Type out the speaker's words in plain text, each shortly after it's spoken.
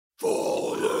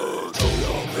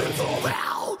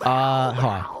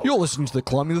Hi. You're listening to the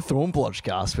Climbing the Thorn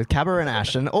podcast with Cabba and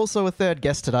Ashton. Also a third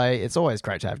guest today. It's always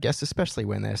great to have guests, especially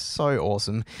when they're so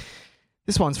awesome.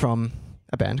 This one's from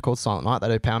a band called Silent Night. They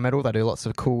do power metal. They do lots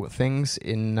of cool things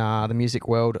in the music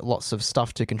world. Lots of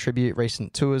stuff to contribute.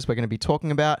 Recent tours we're going to be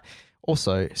talking about.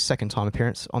 Also, second time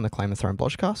appearance on the Claim the Throne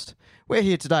podcast. We're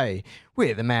here today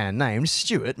with a man named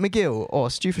Stuart McGill,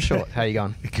 or Stu for short. How you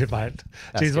going? Good, mate.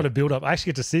 That's Jeez, what good. a build-up. I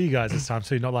actually get to see you guys this time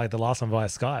too, not like the last one via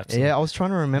Skype. So Yeah, I was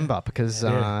trying to remember because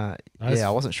Nice. I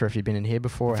wasn't sure if you'd been in here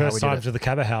before. Or how we First did time it. to the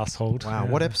Cabba household. Wow, Yeah.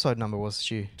 what episode number was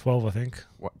Stu? 12, I think.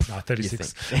 What? No, You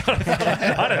 36. think?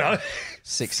 I don't know.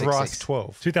 666.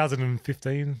 12.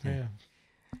 2015, yeah.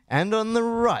 And on the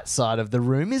right side of the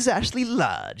room is Ashley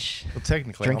Large, Well,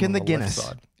 technically, drinking I'm the on Guinness. left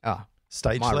side. Ah,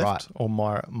 Stage My left right. or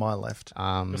my left?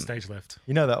 The stage left.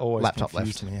 You know that always laptop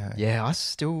confused left. me. Hey? Yeah, I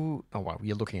still. Oh well,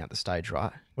 you're looking at the stage,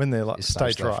 right? When they're like Is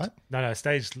stage, stage left. right. No,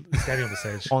 standing on the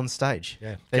stage. On stage.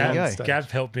 Yeah. There Gav, you go. Gav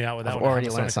helped me out with that I've one. already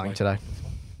learned something today.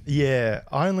 Yeah,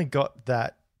 I only got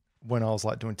that when I was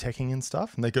like doing teching and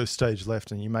stuff, and they go stage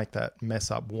left, and you make that mess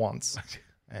up once,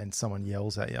 and someone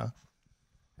yells at you,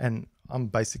 and I'm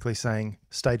basically saying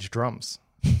stage drums.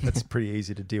 That's pretty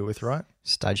easy to deal with, right?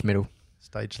 Stage middle.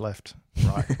 Stage left,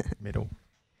 right, middle.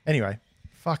 Anyway,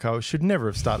 fuck, I should never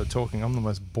have started talking. I'm the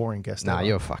most boring guest Nah, ever.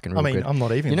 you're fucking I real mean, good. I'm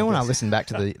not even. You know a when I guest. listen back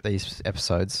to these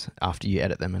episodes after you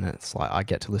edit them, and it's like I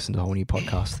get to listen to a whole new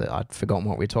podcast that I'd forgotten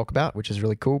what we talk about, which is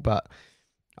really cool. But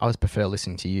I always prefer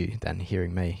listening to you than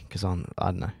hearing me because I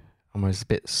don't know, I'm always a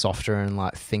bit softer and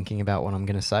like thinking about what I'm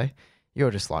going to say. You're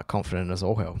just like confident as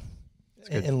all hell.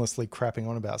 good. endlessly crapping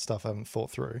on about stuff I haven't thought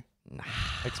through.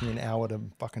 Takes me an hour to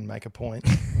fucking make a point.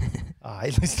 I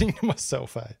hate listening to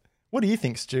myself, eh? What do you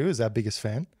think, Stu, is our biggest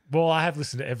fan? Well, I have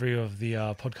listened to every of the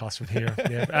podcasts from here.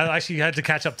 Yeah, I actually had to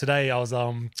catch up today. I was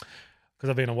because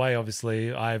I've been away.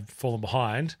 Obviously, I've fallen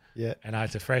behind. Yeah. And I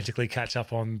had to frantically catch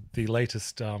up on the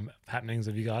latest happenings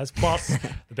of you guys, plus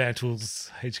the Band Tools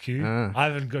HQ. I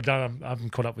haven't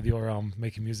caught up with your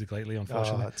making music lately,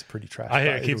 unfortunately. Oh, it's pretty trash. I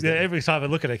hear but it keeps it'll get- every time I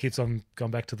look at it, it keeps on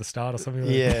going back to the start or something.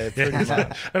 Like Yeah, pretty much.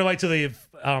 I'm gonna wait till the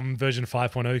version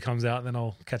 5.0 comes out, then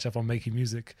I'll catch up on making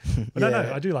music. But no,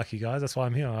 Yeah. I do like you guys. That's why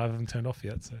I'm here. I haven't turned off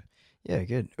yet. So Yeah,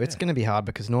 good. It's going to be hard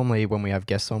because normally when we have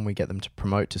guests on, we get them to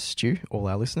promote to Stu, all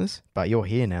our listeners. But you're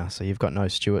here now, so you've got no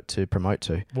Stuart to promote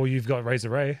to. well, you've got Razor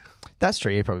Ray, That's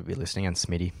true. You'd probably be listening, and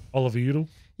Smitty. Oliver Udall.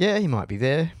 Yeah, he might be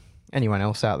there. Anyone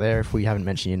else out there, if we haven't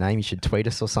mentioned your name, you should tweet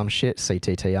us or some shit,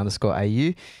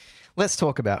 CTT_AU. Let's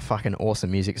talk about fucking awesome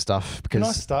music stuff Can I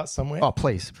because... start somewhere? Oh,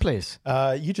 please.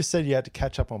 You just said you had to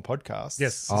catch up on podcasts.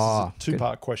 Yes. This Oh, is a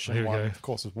two-part question. Here we One, go. of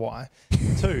course, is why.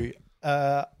 Two,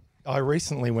 I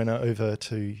recently went over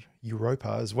to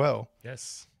Europa as well,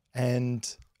 Yes.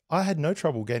 and I had no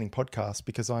trouble getting podcasts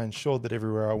because I ensured that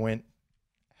everywhere I went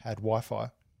had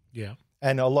Wi-Fi. Yeah.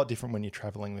 And a lot different when you're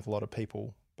traveling with a lot of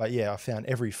people. But yeah, I found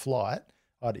every flight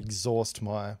I'd exhaust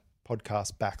my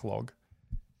podcast backlog.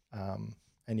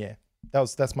 And yeah,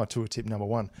 that's my tour tip number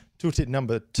one. Tour tip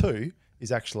number two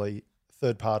is actually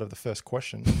third part of the first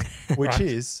question, which Right.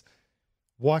 is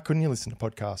why couldn't you listen to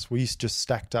podcasts? Were you just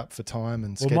stacked up for time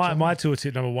and Well, scheduling? my tour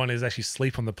tip number one is actually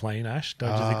sleep on the plane, Ash. Don't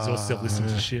just exhaust yourself listening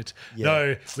to shit. Yeah.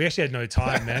 No, we actually had no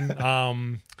time,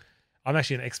 man. I'm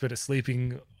actually an expert at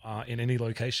sleeping in any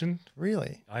location.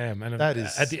 Really? I am. And That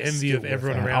is at the envy of still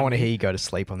everyone worth it. around I want to me. hear you go to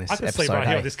sleep on this I could episode. sleep right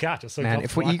here hey? on this couch. It's so Man,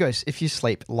 comfortable. if you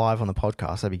sleep live on the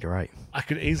podcast, that'd be great. I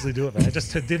could easily do it, man.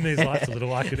 Just to dim these lights a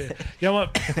little. I could. You know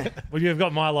what? Well, you've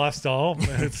got my lifestyle.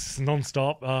 It's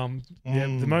non-stop. Yeah,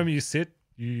 the moment you sit,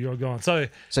 you're gone. So,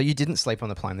 So you didn't sleep on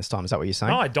the plane this time? Is that what you're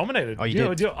saying? no, I dominated. Oh,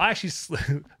 you did? I actually.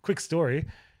 Quick story.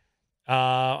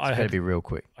 I Better had be real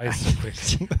quick. I so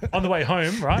quick. On the way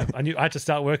home, right? I knew I had to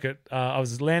start work at. I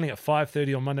was landing at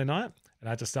 5:30 on Monday night, and I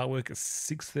had to start work at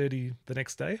 6:30 the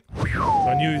next day. So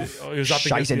I knew it was up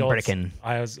against the odds. Scheissenbrechen.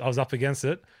 I was up against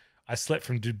it. I slept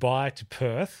from Dubai to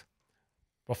Perth.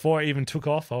 Before I even took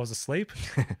off, I was asleep.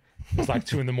 It was like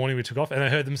 2 a.m. we took off, and I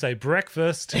heard them say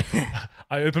breakfast.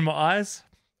 I opened my eyes,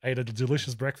 ate a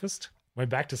delicious breakfast, went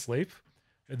back to sleep,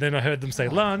 and then I heard them say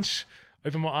lunch.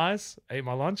 Opened my eyes, ate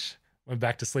my lunch, went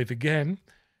back to sleep again,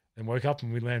 and woke up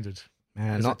and we landed.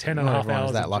 Man, Is it not 10 not and a half everyone is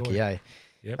hours that of lucky, joy? eh?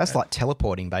 Yep. That's like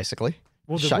teleporting, basically.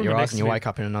 Well, the Shut your woman eyes next and to you me- wake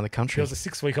up in another There country. was a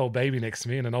 6-week-old baby next to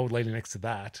me and an old lady next to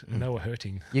that, and they were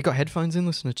hurting. You got headphones in,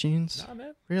 listen to tunes? Nah,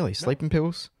 man. Really? Sleeping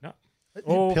pills? No.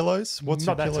 Your pillows? What's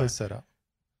your not that pillow time. setup?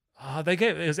 They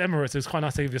gave it was Emirates. It was quite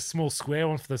nice. They gave you a small square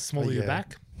one for the small of your yeah.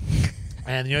 back,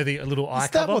 and you know the little eye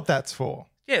Is that cover. what that's for?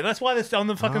 Yeah, that's why it's on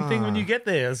the fucking thing when you get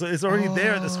there. It's already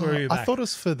there at the square of your back. I thought it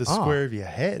was for the square of your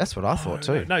head. That's what I thought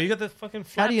too. No, you got the fucking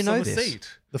flaps do you know on the this?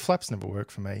 seat. The flaps never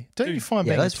work for me. Don't you Dude, find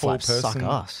Yeah, being a those tall flaps person? suck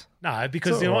ass. No, It's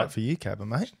because all you know right what? for you, Cabba,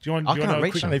 mate. Do you want? I Do you want can't to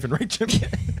reach quick- them. Can't even reach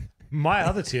them. My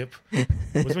other tip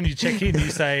was when you check in, you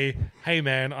say, "Hey,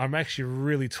 man, I'm actually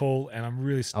really tall and I'm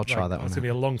really." I'll try that It's one gonna be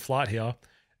a long flight here.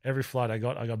 Every flight I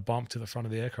got bumped to the front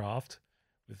of the aircraft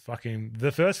with fucking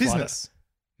the first flight. Business.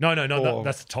 No, Or-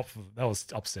 that's the top. That was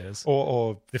upstairs.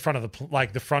 Or The front of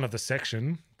the front of the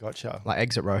section. gotcha. Like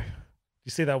exit row.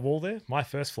 You see that wall there? My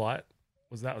first flight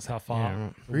was how far. Yeah,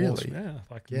 right. the walls- Really? Yeah,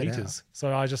 like Get meters.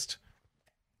 So I Do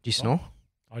you snore?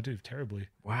 do terribly.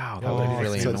 Wow, that Oh, would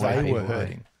really so annoy they people, were eh?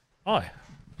 hurting. Oh, I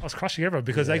was crushing everyone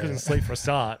because they Yeah. couldn't sleep for a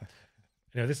start.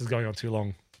 This is going on too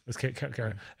long. Let's keep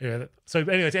going. Anyway, so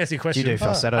anyway, to answer your Do you question, do I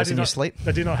falsettos did in your not- sleep?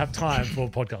 I did not have time for a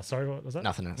podcast. Sorry, what was that?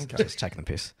 Nothing else. Okay. Just taking the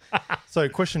piss. So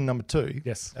question number 2.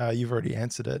 Yes. You've already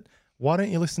answered it. Why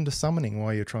don't you listen to summoning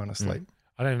while you're trying to sleep?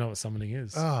 I don't even know what summoning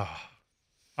is. Ah,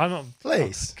 I'm not.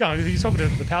 please. Go on, you're talking to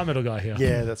the power metal guy here.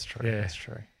 Yeah, that's true. Yeah. That's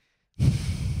true.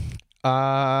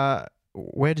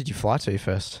 Where did you fly to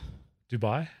first?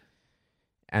 Dubai,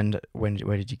 And where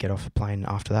did you get off a plane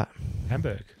after that?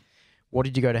 Hamburg. What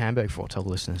did you go to Hamburg for? Tell the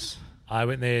listeners. I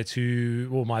went there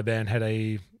my band had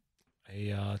a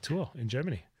tour in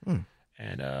Germany. Hmm.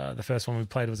 And the first one we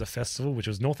played was a festival, which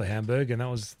was north of Hamburg, and that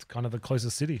was kind of the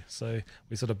closest city. So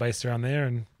we sort of based around there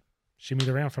and shimmied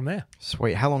around from there.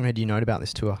 Sweet. How long had you known about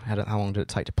this tour? How long did it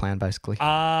take to plan, basically?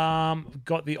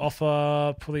 Got the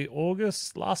offer probably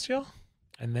August last year,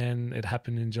 and then it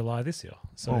happened in July this year.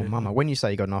 So Oh, mama. When you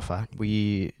say you got an offer, were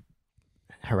you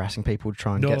harassing people to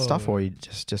try and get stuff, No. or you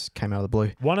just came out of the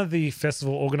blue? one of the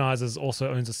festival organizers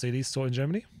also owns a CD store in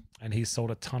Germany, and he sold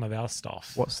a ton of our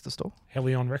stuff. What's the store?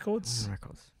 Helion Records.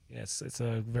 Records. Yes, it's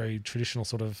a very traditional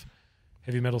sort of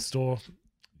heavy metal store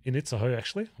in Itzehoe,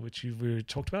 actually, which we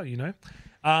talked about,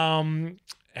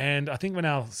 And I think when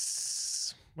our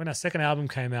second album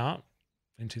came out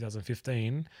in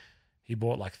 2015, he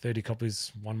bought like 30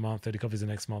 copies one month, 30 copies the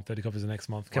next month, 30 copies the next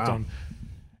month. Kept Wow. on.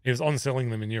 He was on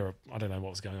selling them in Europe. I don't know what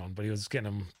was going on, but he was getting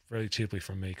them really cheaply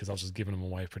from me because I was just giving them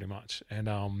away pretty much. And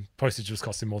postage was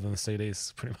costing more than the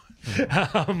CDs pretty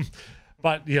much.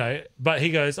 But he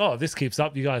goes, "Oh, if this keeps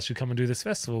up, you guys should come and do this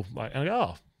festival." Like, and I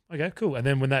go, "Oh, okay, cool." And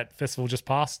then when that festival just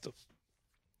passed,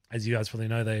 as you guys probably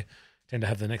know, they tend to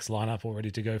have the next lineup all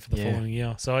ready to go for the Yeah. following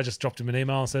year. So I just dropped him an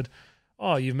email and said,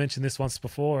 "Oh, you've mentioned this once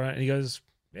before," and he goes,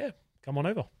 "Yeah, come on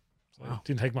over." So Wow. it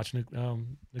didn't take much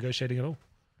negotiating at all.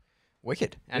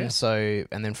 Wicked. And Yeah.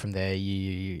 and then from there,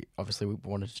 you obviously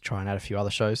wanted to try and add a few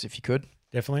other shows if you could.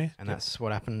 Definitely. And that's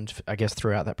what happened, I guess,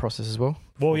 throughout that process as well.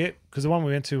 Well, yeah, because the one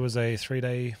we went to was a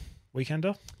 3-day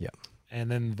weekender. Yeah. And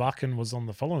then Vaken was on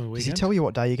the following Does weekend. he tell you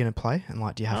what day you're going to play? And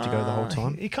do you have to go the whole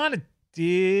time? He kind of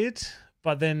did,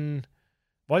 but then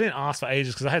I didn't ask for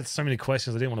ages because I had so many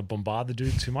questions. I didn't want to bombard the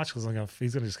dude too much because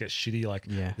he's going to just get shitty. Like,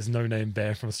 Yeah. this no-name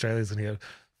band from Australia is going to go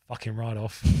fuck him right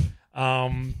off.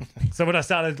 So when I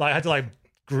started, I had to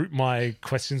group my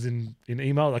questions in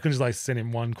email. I couldn't just send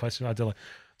him one question. I had to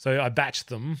so I batched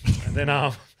them and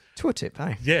then Tour tip,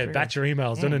 hey? yeah, Very batch your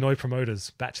emails. Don't annoy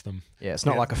promoters. Batch them. Yeah, it's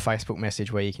not Yeah. like a Facebook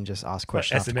message where you can just ask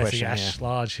question after SMSing question. Ash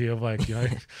Large here,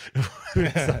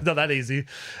 it's not that easy.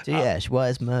 Yeah. Ash, why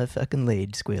is my fucking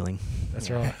lead squealing?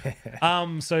 That's right.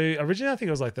 So originally I think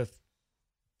it was the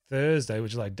Thursday,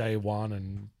 which is day one,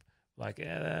 and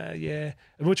yeah.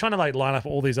 And we're trying to line up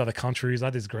all these other countries. I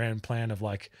had this grand plan of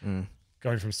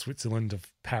going from Switzerland to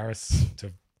Paris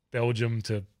to Belgium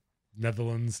to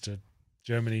Netherlands to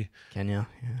Germany. Kenya,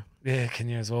 yeah. Yeah,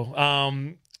 Kenya as well.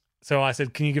 So I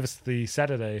said, "Can you give us the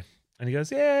Saturday?" And he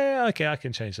goes, "Yeah, okay, I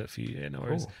can change that for you. Yeah, no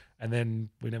worries." Cool. And then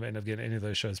we never ended up getting any of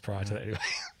those shows prior to that anyway.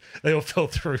 They all fell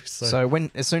through. So,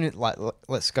 As soon as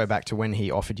let's go back to when he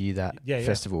offered you that Yeah.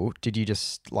 festival. Did you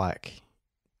just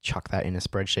chuck that in a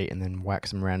spreadsheet and then whack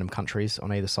some random countries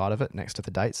on either side of it next to the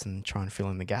dates and try and fill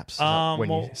in the gaps? Is that when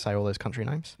you say all those country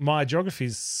names? my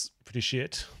geography's pretty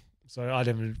shit. So I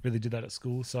never really did that at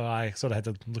school. So I sort of had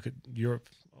to look at Europe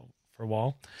for a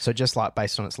while. So just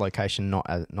based on its location, not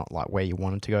where you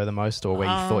wanted to go the most or where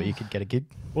you thought you could get a gig.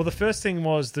 Well, the first thing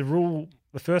was the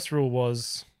first rule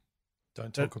was,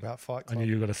 Don't talk about Fight I Club. knew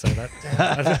you were going to say that.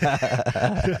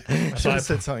 I should have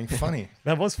said something funny.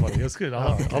 That was funny. It was good.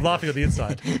 I'm laughing on the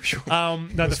inside. No,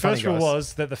 the was first funny, rule guys.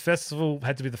 was that the festival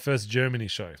had to be the first Germany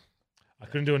show. I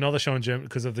couldn't do another show in Germany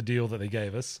because of the deal that they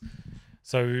gave us.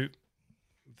 So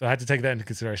I had to take that into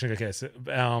consideration. Okay,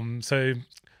 so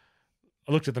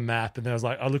I looked at the map and then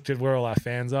I looked at where all our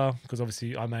fans are because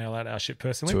obviously I mail out our shit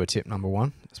personally. Tour tip number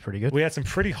 1. That's pretty good. We had some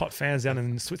pretty hot fans down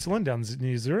in Switzerland, down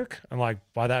near Zurich. And like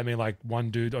by that, I mean like one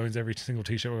dude owns every single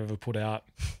t-shirt we've ever put out.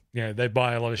 You know, they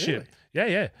buy a lot of shit.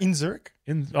 Yeah. In Zurich?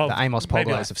 The The Amos maybe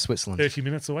Polglaze of Switzerland. 30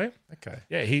 minutes away. Okay.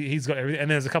 Yeah, he's got everything.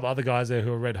 And there's a couple other guys there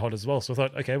who are red hot as well. So I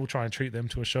thought, okay, we'll try and treat them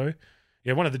to a show.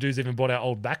 Yeah, one of the dudes even bought our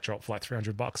old backdrop for like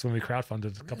 $300 when we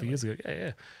crowdfunded a couple of years ago.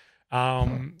 Yeah.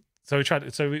 So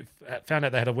we found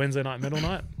out they had a Wednesday night metal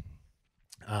night.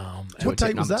 Tour What tip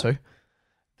date was number that? 2.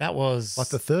 That was Like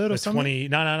the 3rd or the something? 20.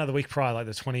 No, the week prior, like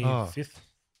the 25th,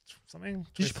 something.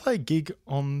 Did you play a gig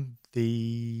on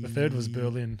the... The 3rd was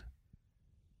Berlin.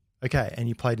 Okay, and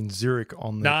you played in Zurich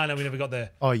on the... No, we never got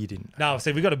there. Oh, you didn't. No,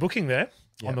 so we got a booking there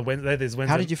Yeah. on the Wednesday. There's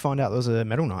Wednesday. How did you find out there was a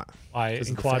metal night? I 'Cause of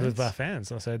the inquired with fans? our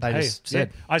fans. I said, They hey, just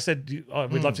said- I said,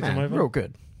 we'd love to come Man, over. real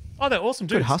good. Oh, they're awesome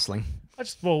Good dudes. hustling.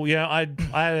 Well,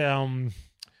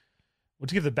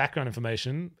 to give the background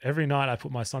information, every night I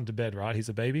put my son to bed, right? He's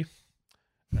a baby.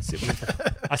 I sit with him for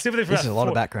This about is a lot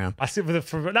of background. I sit with him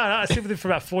for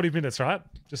about 40 minutes, right?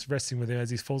 Just resting with him as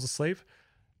he falls asleep.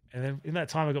 And then in that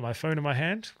time, I got my phone in my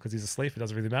hand because he's asleep. It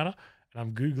doesn't really matter. And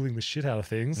I'm Googling the shit out of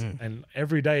things. And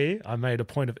every day I made a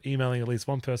point of emailing at least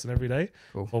one person every day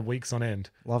Cool. for weeks on end.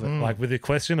 Love it. Like with a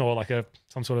question or like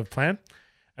some sort of plan.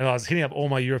 And I was hitting up all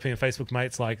my European Facebook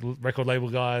mates, like record label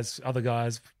guys, other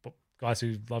guys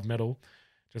who love metal,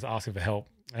 just asking for help.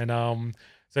 And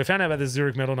so I found out about the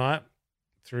Zurich Metal Night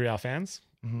through our fans.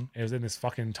 Mm-hmm. It was in this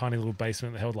fucking tiny little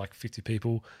basement that held like 50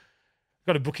 people.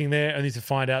 Got a booking there, only to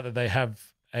find out that they have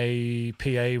a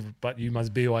PA, but you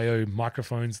must BYO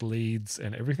microphones, leads,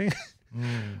 and everything.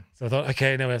 So I thought,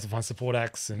 okay, now we have to find support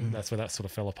acts, and that's where that sort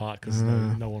of fell apart because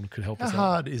no one could help How us out.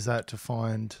 hard is that to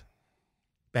find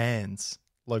bands,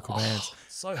 local bands?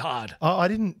 So hard. I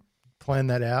didn't plan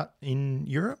that out in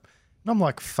Europe. And I'm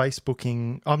like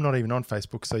Facebooking. I'm not even on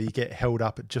Facebook, so you get held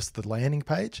up at just the landing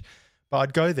page. But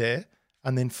I'd go there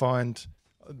and then find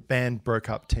a band broke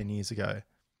up 10 years ago.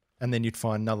 And then you'd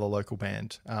find another local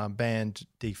band, band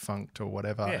defunct or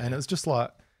whatever. Yeah. And it was just like,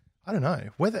 I don't know,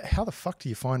 how the fuck do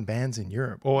you find bands in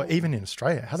Europe or even in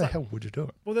Australia? How the hell would you do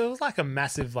it? Well, there was like a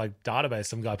massive like database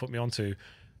some guy put me onto,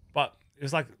 but it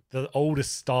was like the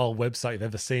oldest style website you've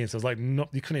ever seen. So it was like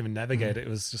you couldn't even navigate it. It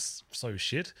was just so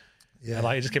shit. Yeah. And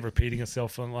like it just kept repeating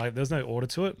itself and like there's no order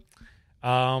to it.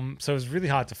 So it was really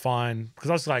hard to find because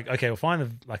I was like, okay, we'll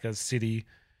find a city,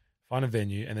 find a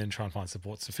venue, and then try and find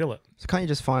supports to fill it. So can't you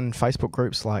just find Facebook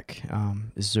groups like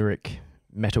Zurich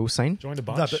metal scene? Joined a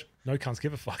bunch. but- No cunts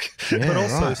give a fuck. Yeah, But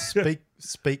also right.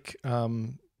 speak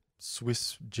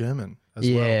Swiss German as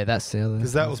well. Yeah, that's the other.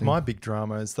 Because that was my big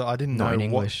drama is that I didn't Not know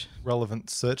in what English.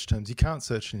 relevant search terms. You can't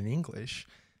search in English,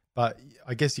 but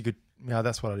I guess you could. Yeah,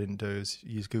 that's what I didn't do is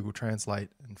use Google Translate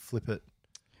and flip it.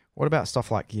 What about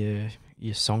stuff like your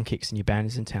song kicks and your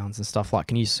bands and towns and stuff like?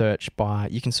 Can you search by?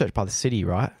 You can search by the city,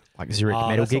 right? Like Zurich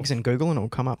metal that's gigs in Google, and it'll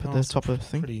come up at the it's top of the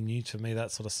thing. Pretty new to me, that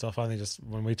sort of stuff. I think just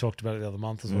when we talked about it the other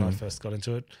month is when I first got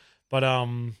into it. But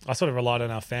I sort of relied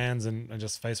on our fans and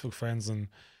just Facebook friends. And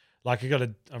like I got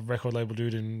a record label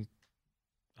dude in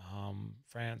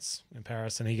France, in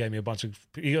Paris, and he gave me a bunch of...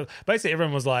 basically,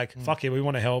 everyone was like, fuck yeah, we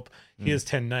want to help. Here's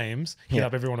 10 names. Hit Yeah.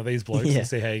 up every one of these blokes Yeah. and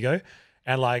see how you go.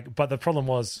 And like, but the problem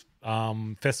was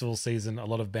festival season, a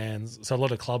lot of bands... So a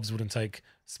lot of clubs wouldn't take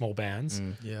small bands.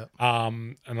 Yeah.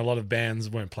 And a lot of bands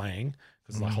weren't playing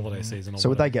because it's like holiday season. Or So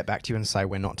would whatever. they get back to you and say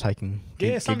we're not taking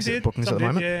Yeah, some gigs did. at bookings Some at the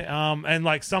did, moment? yeah. And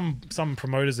like some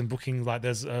promoters and booking, like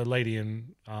there's a lady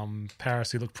in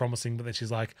Paris who looked promising, but then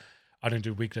she's like, I don't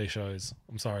do weekday shows.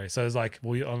 I'm sorry. So it's like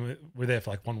we're there for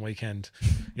like one weekend,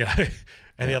 you know.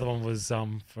 And the other one was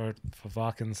for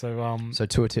Varkin. So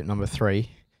tour tip number 3: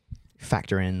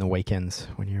 factor in the weekends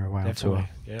when you're away on tour.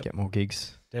 Definitely, yep. Get more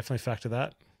gigs. Definitely factor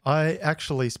that. I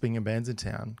actually, speaking of bands in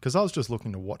town, because I was just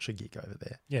looking to watch a gig over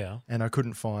there. Yeah. And I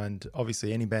couldn't find,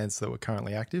 obviously, any bands that were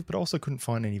currently active, but also couldn't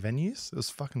find any venues. It was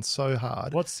fucking so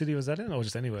hard. What city was that in, or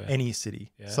just anywhere? Any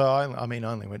city. Yeah. So, I mean,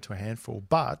 I only went to a handful.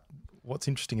 But what's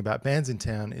interesting about bands in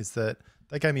town is that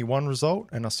they gave me one result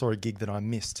and I saw a gig that I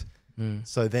missed.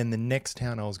 So then the next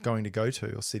town I was going to go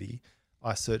to, or city,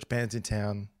 I searched bands in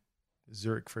town,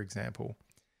 Zurich, for example.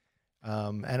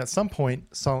 And at some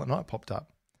point, Silent Night popped up.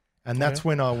 And that's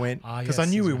when I went, because I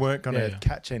yes, knew we that's right. weren't going to Yeah.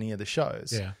 catch any of the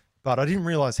shows. Yeah. But I didn't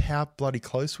realize how bloody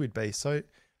close we'd be. So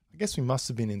I guess we must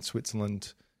have been in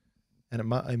Switzerland, and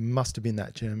it must have been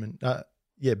that German,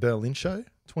 Berlin show,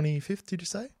 25th, did you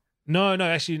say? No,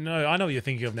 actually, no. I know what you're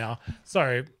thinking of now.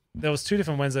 Sorry. There was 2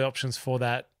 different Wednesday options for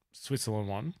that Switzerland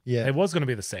one. Yeah. It was going to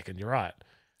be the second. You're right.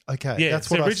 Okay. Yeah. That's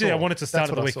so what originally I saw. wanted to start That's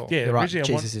of the what I week. saw. Yeah. You're right. Originally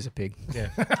Jesus is a pig. Yeah.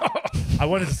 I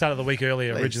wanted to start it the week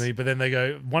earlier Please. originally, but then they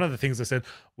go, one of the things they said,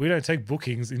 we don't take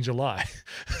bookings in July.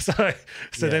 so Yeah.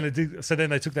 then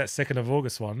they took that 2nd of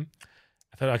August one.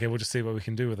 I thought, okay, we'll just see what we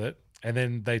can do with it. And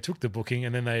then they took the booking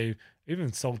and then they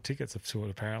even sold tickets to it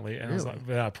apparently. And I was Really?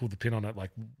 like, I pulled the pin on it like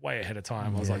way ahead of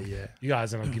time. I was like, yeah. you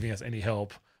guys are not giving us any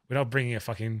help. We're not bringing a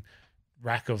fucking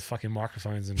rack of fucking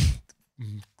microphones and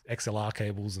XLR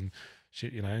cables and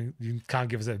shit, you know. You can't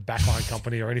give us a backline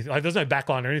company or anything. Like, there's no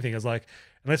backline or anything. It's like,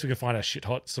 unless we can find a shit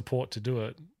hot support to do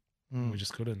it, we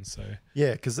just couldn't. So,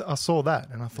 Yeah, because I saw that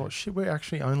and I thought, shit, we're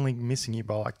actually only missing you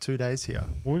by like 2 days here.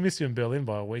 well, we missed you in Berlin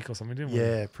by a week or something, didn't we?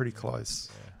 Yeah, pretty close.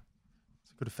 So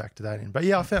could have factored that in. But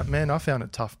yeah, I found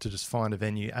it tough to just find a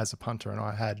venue as a punter, and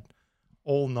I had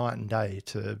all night and day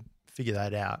to figure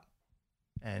that out.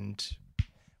 And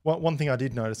one thing I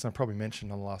did notice, and I probably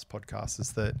mentioned on the last podcast,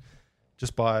 is that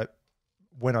just by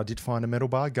when I did find a metal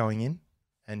bar going in,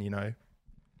 and you know,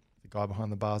 the guy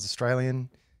behind the bar is Australian,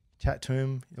 chat to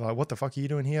him, you're like, what the fuck are you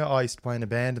doing here? I used to play in a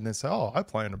band, and then say, oh, I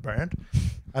play in a band.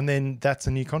 And then that's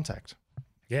a new contact.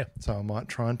 Yeah. So I might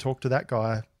try and talk to that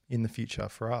guy in the future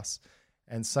for us.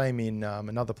 And same in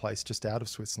another place just out of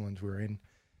Switzerland we were in,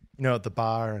 you know, at the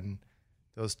bar, and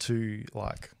there was two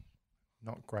like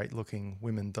not great looking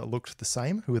women that looked the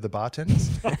same who were the bartenders.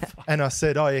 And I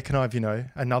said, oh yeah, can I have, you know,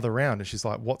 another round? And she's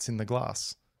like, what's in the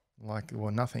glass? I'm like,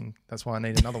 well, nothing. That's why I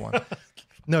need another one.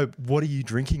 No, what are you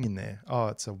drinking in there? Oh,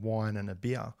 it's a wine and a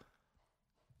beer.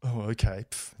 Oh, okay.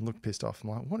 Look pissed off. I'm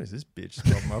like, what is this bitch's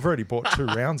problem? I've already bought 2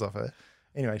 rounds of her.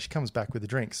 Anyway, she comes back with the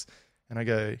drinks, and I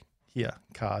go, here,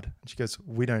 card. And she goes,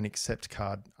 we don't accept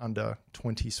card under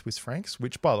 20 Swiss francs,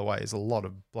 which, by the way, is a lot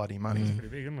of bloody money. Pretty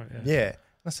big, isn't it? Yeah.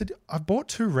 And I said, I bought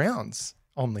 2 rounds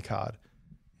on the card.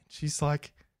 She's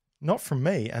like, not from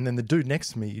me. And then the dude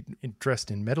next to me, dressed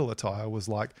in metal attire, was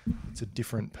like, it's a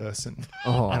different person.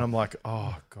 Oh. And I'm like,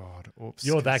 oh, God. Oops.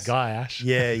 You're that guy, Ash.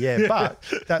 Yeah, yeah. But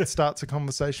that starts a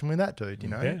conversation with that dude, you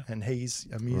know, Yeah. and he's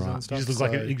amused Right. and stuff. You just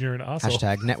look like so- an ignorant asshole.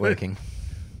 Hashtag networking.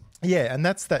 Yeah, and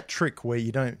that's that trick where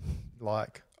you don't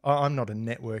like. I'm not a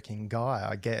networking guy,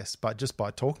 I guess, but just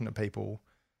by talking to people,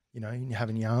 you know, you're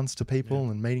having yarns to people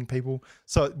and meeting people.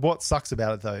 So what sucks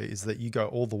about it though is that you go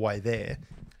all the way there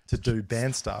to do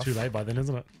band stuff. Too late by then,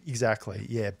 isn't it? Exactly,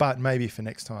 yeah. But maybe for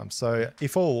next time. So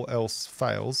if all else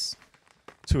fails,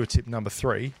 tour tip number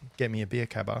 3, get me a beer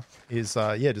cabba, is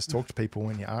just talk to people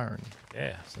when you are in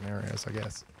Yeah. scenarios, I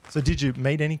guess. So did you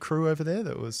meet any crew over there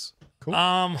that was cool?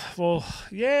 Well,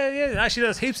 yeah. Actually,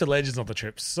 there's heaps of legends on the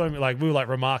trip. So, like, we were like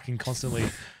remarking constantly,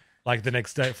 like the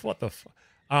next day, what the,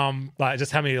 like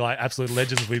just how many like absolute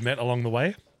legends we met along the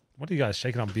way. What are you guys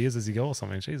shaking up beers as you go or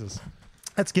something? Jesus.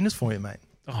 That's Guinness for you, mate.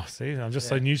 Oh, see, I'm just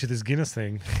so new to this Guinness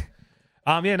thing.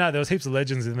 Yeah, no, there was heaps of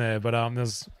legends in there, but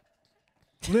there's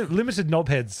limited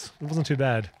knobheads. It wasn't too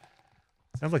bad.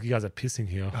 Sounds like you guys are pissing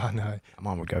here. Oh no.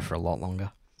 Mine would go for a lot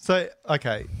longer. So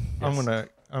okay, I'm Yes.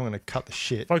 gonna cut the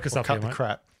shit. Focus or up cut here, the mate.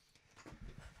 crap.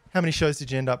 How many shows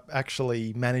did you end up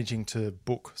actually managing to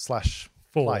book / 4.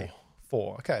 play?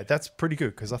 4. Okay, that's pretty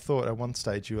good because I thought at one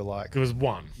stage you were like, There was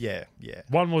 1. yeah.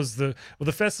 One was the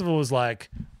festival was like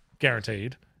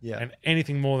guaranteed. Yeah. And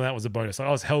anything more than that was a bonus. Like,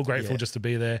 I was hell grateful Yeah. just to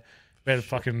be there. We had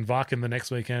fucking Varkin the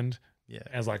next weekend. Yeah.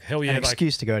 And I was like, hell yeah. An Like,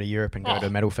 excuse to go to Europe and go to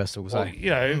metal festivals. well, eh? you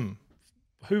know,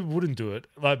 who wouldn't do it?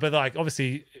 Like, but like,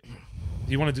 obviously,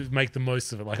 you want to make the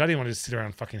most of it. Like, I didn't want to just sit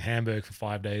around fucking Hamburg for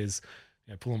 5 days,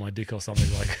 you know, pulling my dick or something.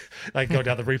 Like go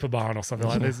down the Reaper barn or something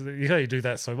like this. You can only do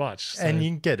that so much. So, And you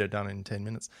can get it done in 10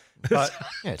 minutes. But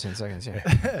Yeah, 10 seconds,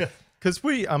 yeah. because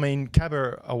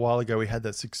Cabba a while ago, we had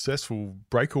that successful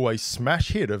breakaway smash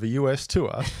hit of a US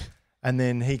tour. And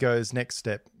then he goes, next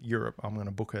step, Europe, I'm going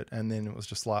to book it. And then it was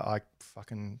just like, I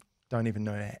fucking don't even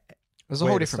know. It was a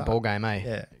Where whole to different start. ball game, eh?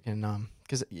 Yeah. And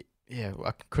because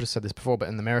I could have said this before, but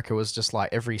in America it was just like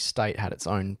every state had its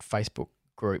own Facebook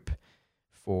group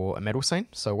for a metal scene.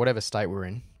 So whatever state we're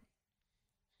in,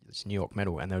 it's New York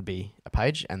metal, and there would be a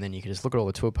page, and then you could just look at all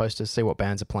the tour posters, see what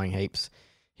bands are playing heaps,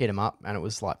 hit them up, and it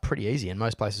was like pretty easy. And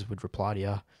most places would reply to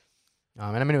you.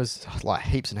 And I mean, it was like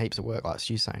heaps and heaps of work, like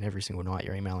Stu saying, every single night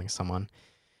you're emailing someone.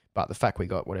 But the fact we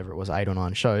got whatever it was, 8 or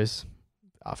 9 shows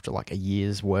after like a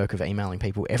year's work of emailing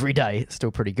people every day, it's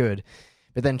still pretty good.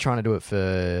 But then trying to do it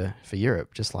for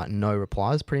Europe, just like no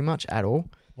replies pretty much at all.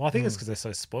 well, I think it's because they're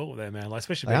so spoiled there, man. Like,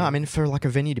 especially. Yeah, I mean, for like a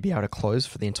venue to be able to close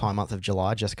for the entire month of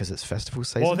July just because it's festival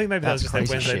season. Well, I think maybe that was that's just their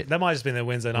crazy Wednesday. shit. That might have just been their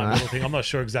Wednesday night little thing. I'm not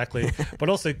sure exactly. But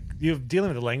also, you're dealing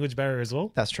with the language barrier as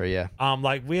well. That's true, yeah.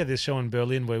 Like we had this show in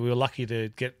Berlin where we were lucky to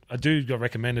get a dude got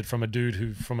recommended from a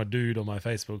dude on my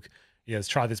Facebook. He goes,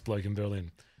 try this bloke in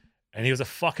Berlin, and he was a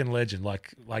fucking legend.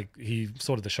 Like he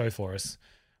sorted the show for us.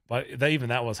 But even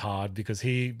that was hard because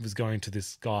he was going to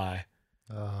this guy.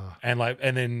 Ah, And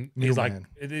then he's like,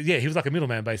 Middleman. yeah, he was like a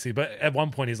middleman basically. But at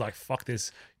one point he's like, fuck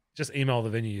this, just email the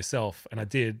venue yourself. And I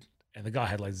did. And the guy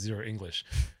had like zero English.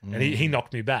 And he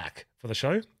knocked me back for the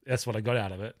show. That's what I got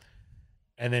out of it.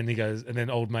 And then he goes, and then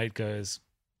old mate goes,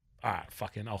 all right,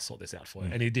 fucking, I'll sort this out for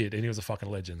you. And he did. And he was a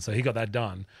fucking legend. So he got that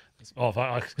done. Oh,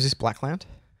 Was this Blackland?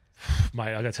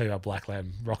 mate, I got to tell you about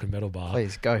Blackland Rock and Metal Bar.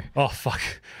 Please go. Oh, fuck.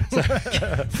 So,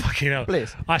 fucking hell.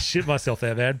 Please. I shit myself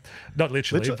there, man. Not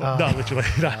literally. Literally? Not literally.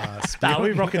 No,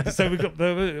 we rocking. So we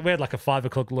had like a 5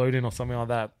 o'clock load in or something like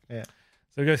that. Yeah.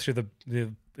 So we go through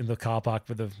in the car park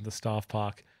with the staff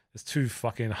park. There's 2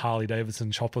 fucking Harley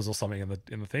Davidson choppers or something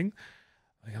in the thing.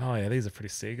 Like, oh yeah, these are pretty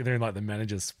sick. They're in like the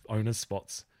manager's owners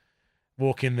spots.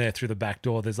 Walk in there through the back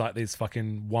door. There's like these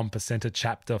fucking 1%er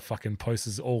chapter fucking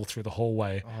posters all through the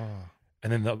hallway. Oh.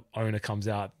 And then the owner comes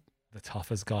out, the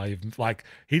toughest guy. Like,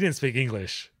 he didn't speak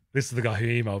English. This is the guy who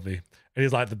emailed me. And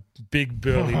he's like the big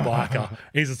burly biker.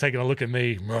 He's just taking a look at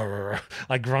me,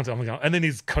 like grunting. I'm going, and then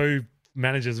his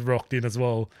co-managers rocked in as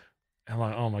well. And I'm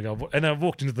like, oh my God. And then I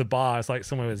walked into the bar. It's like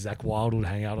somewhere where Zach Wilde would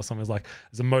hang out or something. It's like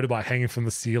there's a motorbike hanging from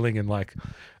the ceiling. And like,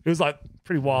 it was like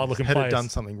pretty wild looking Had place. it done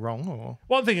something wrong or?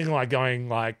 Well, I'm thinking like going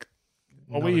like,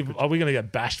 are we going to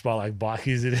get bashed by like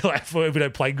bikies like if we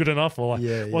don't play good enough, or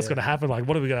like what's going to happen? Like,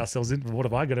 what have we got ourselves into? What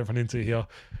have I got everyone into here?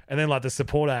 And then like the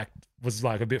support act was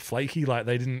like a bit flaky. Like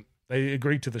they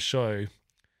agreed to the show. And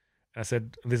I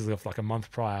said, this is like a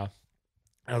month prior.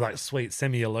 And I was like, sweet,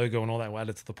 send me your logo and all that. We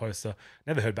added to the poster.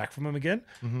 Never heard back from him again.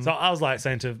 Mm-hmm. So I was like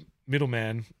saying to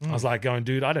Middleman, I was like going,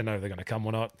 dude, I don't know if they're going to come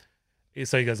or not.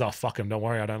 So he goes, oh, fuck him. Don't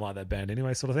worry. I don't like that band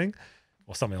anyway, sort of thing.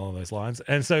 Or something along those lines.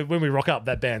 And so when we rock up,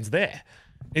 that band's there.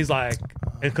 He's like,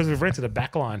 because we've rented a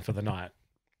back line for the night,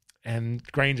 and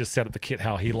Granger set up the kit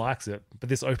how he likes it. But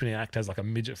this opening act has like a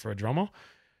midget for a drummer.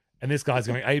 And this guy's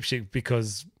going apeshit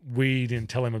because we didn't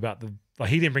tell him about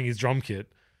he didn't bring his drum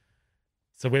kit.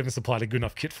 So we haven't supplied a good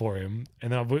enough kit for him.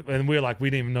 And then we're like, we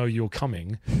didn't even know you were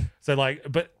coming. So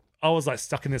like, but I was like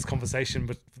stuck in this conversation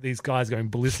with these guys going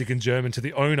ballistic in German to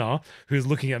the owner who's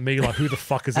looking at me like, who the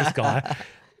fuck is this guy?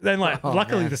 Then like,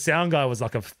 luckily the sound guy was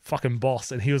like a fucking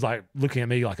boss, and he was like looking at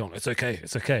me like, "Oh, it's okay,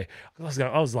 it's okay."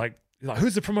 I was like,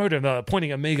 "Who's the promoter?" And they're pointing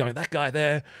at me, going, "That guy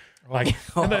there." Like,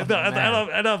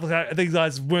 and these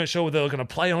guys weren't sure whether they were going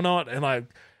to play or not, and like,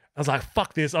 I was like,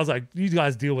 "Fuck this!" I was like, "You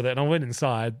guys deal with it." And I went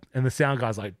inside, and the sound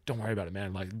guy's like, "Don't worry about it,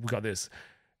 man. Like, we got this."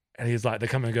 And he's like, they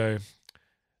come and go,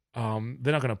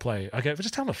 they're not going to play. Okay, but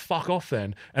just tell them to fuck off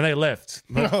then. And they left.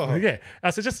 Yeah. I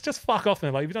said, just fuck off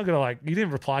then. Like, if you're not going to like, you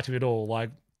didn't reply to me at all. Like,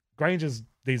 Granger's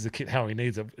needs the kit how he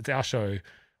needs it. It's our show.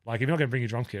 Like, if you're not going to bring your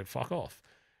drum kit, fuck off.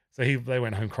 So they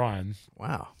went home crying.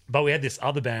 Wow. But we had this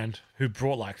other band who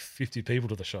brought like 50 people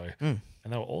to the show. And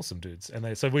they were awesome dudes.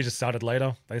 And so we just started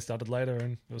later. They started later.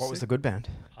 And What was the good band?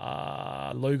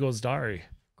 Logos Diary.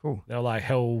 Cool. They were like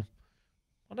hell.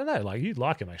 I don't know. Like, you'd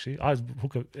like them actually.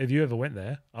 If you ever went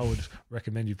there, I would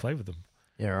recommend you play with them.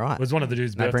 Yeah, right. It was one of the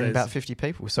dudes' They birthdays. bring about 50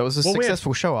 people. So it was a Well,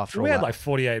 successful show after all We had that. like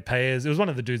 48 payers. It was one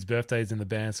of the dudes' birthdays in the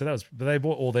band. So but they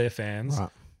brought all their fans. Right.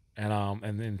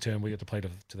 And in turn, we got to play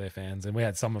to their fans. And we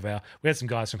had some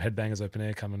guys from Headbangers Open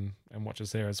Air come and watch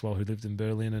us there as well, who lived in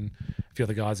Berlin, and a few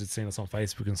other guys who'd seen us on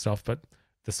Facebook and stuff. But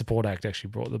the support act actually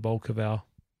brought the bulk of our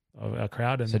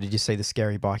crowd. And So did you see the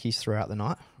scary bikies throughout the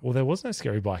night? well, there was no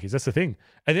scary bikies. That's the thing.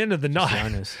 At the end of the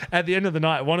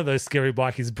night, one of those scary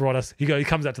bikies brought us. He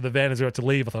comes out to the van as we're about to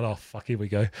leave. I thought, oh fuck, here we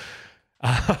go.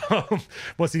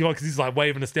 What's he got? Because he's like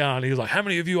waving us down. He was like, "How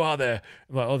many of you are there?"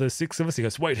 I'm like, "Oh, there's 6 of us." He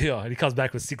goes, "Wait here," and he comes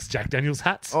back with 6 Jack Daniels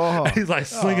hats. Oh. And he's like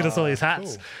slinging us all these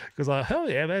hats. Cool. Because like, hell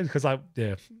yeah, man. Because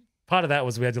part of that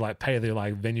was we had to like pay the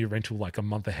like venue rental like a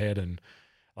month ahead, and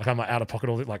like I'm like out of pocket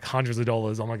all like hundreds of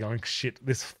dollars. I'm like going, shit,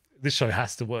 this show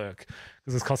has to work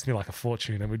because it's cost me like a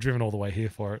fortune, and we've driven all the way here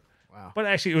for it. Wow. But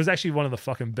actually, it was actually one of the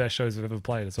fucking best shows I've ever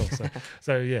played as well.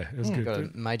 So yeah, it was good. Got a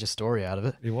major story out of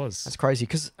it. It was. That's crazy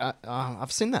because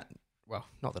I've seen that. Well,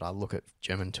 not that I look at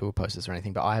German tour posters or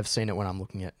anything, but I have seen it when I'm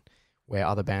looking at where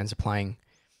other bands are playing.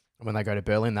 When they go to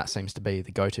Berlin, that seems to be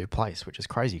the go-to place, which is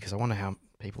crazy because I wonder how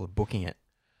people are booking it.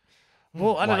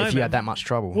 Well, I don't know. If you had that much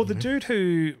trouble. Well, the dude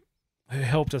who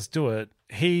helped us do it,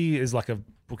 he is like a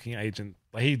booking agent.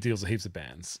 Like, he deals with heaps of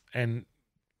bands, and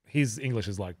his English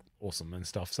is like awesome and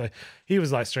stuff. So he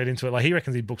was like straight into it. Like, he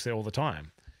reckons he books it all the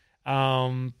time.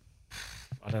 I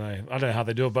don't know how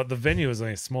they do it, but the venue is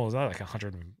only as small as that, like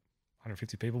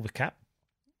 150 people with cap.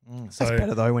 So That's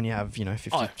better though when you have 50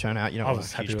 turnout. You know, I a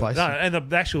was happy huge with place. it. No, and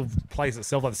the actual place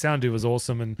itself, like the sound dude was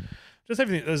awesome, and just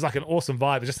everything. There's like an awesome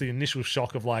vibe. Just the initial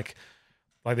shock of like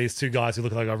like these two guys who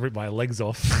look like I ripped my legs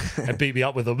off and beat me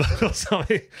up with them or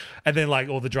something. And then like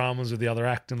all the dramas with the other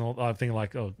act and all, I'm thinking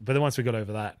like, oh, but then once we got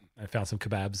over that, I found some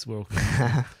kebabs.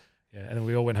 Yeah, and then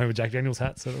we all went home with Jack Daniels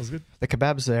hats, so that was good. The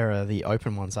kebabs there are the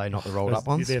open ones, eh? Not the rolled up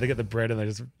ones. Yeah, they get the bread and they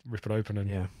just rip it open. And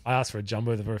Yeah. I asked for a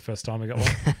jumbo the very first time I got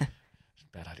one.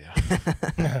 Bad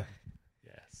idea.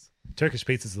 Yes. Turkish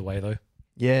pizza's the way though.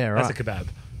 Yeah, right. That's a kebab.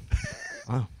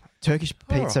 Wow. Turkish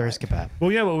pizza is kebab.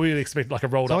 Well, yeah, well, we'd expect like a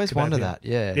rolled I up always kebab. wonder Yeah. that.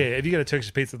 Yeah. Yeah, if you get a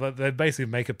Turkish pizza, they basically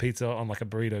make a pizza on like a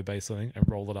burrito base thing and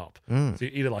roll it up. Mm. So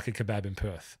you eat it like a kebab in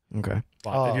Perth. Okay.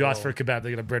 But if you ask for a kebab,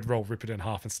 they get a bread roll, rip it in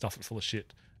half, and stuff it full of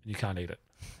shit, and you can't eat it.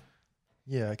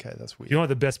 Yeah, okay, that's weird. You know what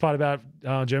the best part about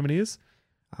Germany is?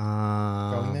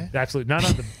 Going there? Absolutely. No.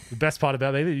 The best part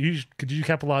about it, could you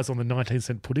capitalize on the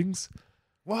 19-cent puddings?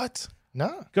 What?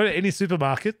 No. Go to any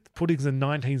supermarket, puddings are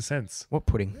 19 cents. What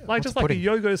pudding? Like What's just a like pudding? a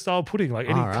yo-go style pudding, like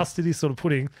any Right. custody sort of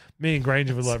pudding. Me and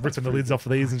Granger were like ripping the lids off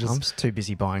of these and just. I'm just too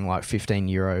busy buying like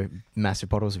 €15 massive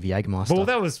bottles of Jägermeister. Well,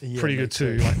 that was Yeah, pretty me good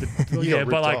too. too. Like You yeah, got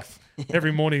but ripped like off.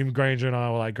 every morning, Granger and I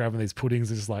were like grabbing these puddings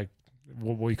and just like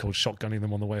what we called shotgunning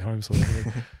them on the way home. Sort of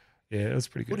thing. Yeah, it was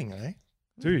pretty good. Pudding, eh?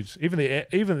 Dude, even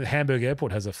the Hamburg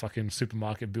airport has a fucking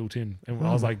supermarket built in, and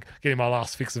I was like getting my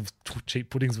last fix of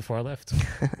cheap puddings before I left.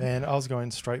 Man, I was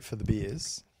going straight for the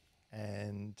beers,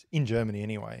 and in Germany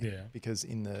anyway. Yeah. Because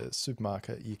in the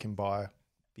supermarket you can buy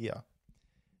beer,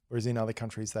 whereas in other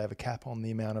countries they have a cap on the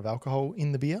amount of alcohol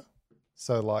in the beer.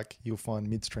 So like you'll find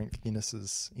mid-strength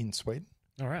Guinnesses in Sweden,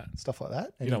 All right, stuff like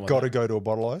that, and You don't you've want got that. to go to a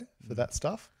bottle-o for that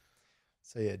stuff.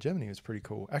 So yeah, Germany was pretty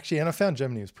cool actually, and I found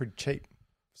Germany was pretty cheap.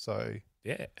 So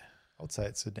yeah. I would say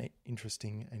it's an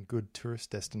interesting and good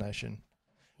tourist destination.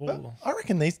 But Well, I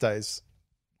reckon these days,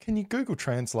 can you Google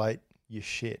Translate your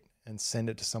shit and send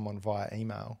it to someone via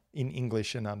email in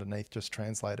English and underneath just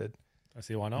translated? I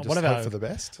see why And not. just hope for the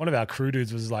best. One of our crew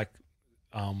dudes was like,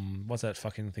 what's that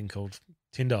fucking thing called?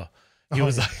 Tinder. He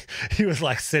was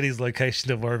like set his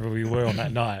location of wherever we were on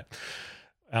that night.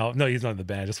 No, he's not in the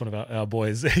band, just one of our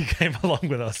boys. He came along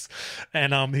with us.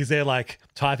 And he's there like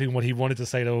typing what he wanted to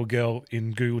say to a girl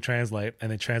in Google Translate and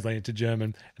then translating it to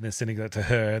German and then sending that to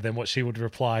her. Then what she would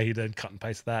reply, he'd then cut and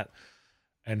paste that.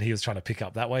 And he was trying to pick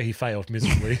up that way. He failed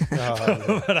miserably.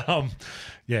 Oh, But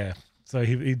yeah. So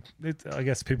I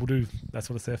guess people do. That's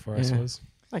what it's there for, I Yeah. suppose.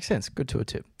 Makes sense. Good tour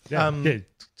tip. Yeah.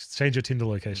 Just change your Tinder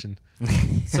location.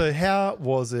 So how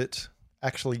was it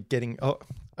actually getting... Oh,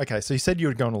 okay, so you said you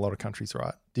would go in a lot of countries,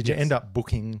 right? Did you Yes. end up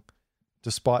booking,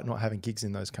 despite not having gigs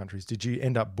in those countries, did you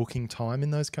end up booking time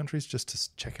in those countries just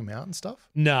to check them out and stuff?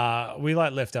 Nah, we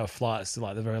like left our flights to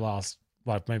like the very last,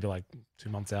 like maybe like 2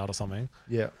 months out or something.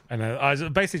 Yeah. And I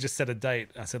basically just set a date.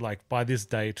 I said like by this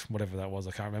date, whatever that was,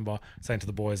 I can't remember, saying to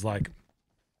the boys like,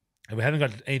 if we haven't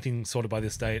got anything sorted by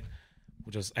this date,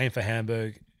 we'll just aim for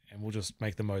Hamburg and we'll just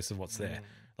make the most of what's there.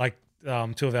 Like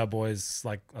two of our boys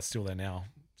like are still there now.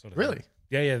 Sort of Really? thing.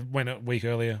 Yeah, went a week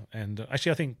earlier. And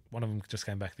actually I think one of them just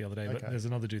came back the other day, but Okay. there's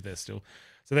another dude there still.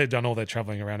 So they've done all their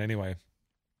traveling around anyway.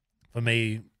 For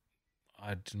me,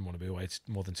 I didn't want to be away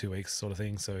more than 2 weeks sort of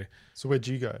thing. So where'd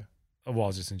you go? I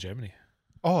was just in Germany.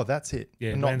 Oh, that's it.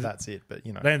 Yeah, Not landed- that's it, but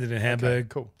you know. Landed in Hamburg. Okay,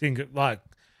 cool. Didn't get, like,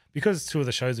 because two of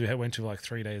the shows we went to like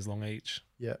 3 days long each.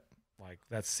 Yeah. Like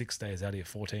that's 6 days out of your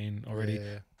 14 already.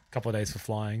 Yeah. A couple of days for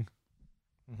flying.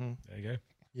 Mm-hmm. There you go.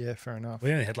 Yeah, fair enough.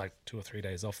 We only had like 2 or 3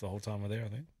 days off the whole time we're there, I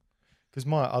think. Because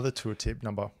my other tour tip,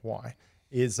 number Y,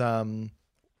 is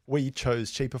we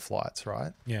chose cheaper flights,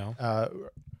 right? Yeah.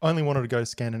 Only wanted to go to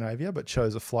Scandinavia, but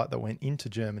chose a flight that went into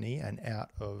Germany and out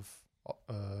of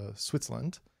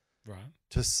Switzerland Right.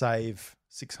 to save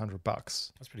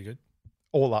 $600 That's pretty good.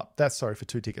 all up. That's for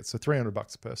 2 tickets, so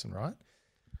 $300 a person, right?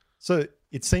 So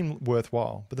it seemed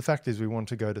worthwhile, but the fact is we wanted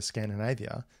to go to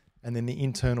Scandinavia, and then the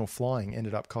internal flying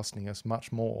ended up costing us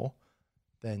much more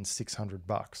than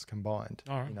 $600 combined.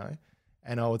 All right. You know,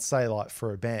 and I would say like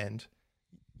for a band,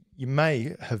 you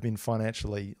may have been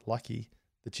financially lucky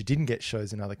that you didn't get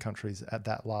shows in other countries at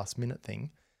that last minute thing,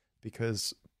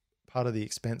 because part of the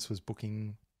expense was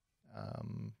booking,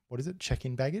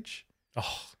 check-in baggage.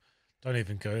 Oh, don't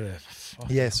even go there. Fuck.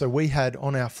 Yeah, so we had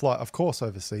on our flight, of course,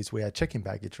 overseas, we had check-in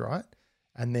baggage, right?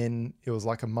 And then it was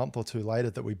like a month or two later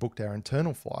that we booked our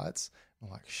internal flights. I'm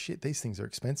like, shit, these things are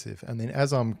expensive. And then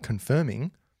as I'm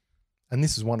confirming, and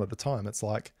this is one at a time, it's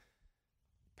like,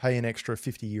 pay an extra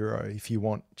 €50 if you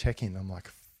want check-in. I'm like,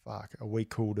 fuck, are we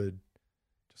cool to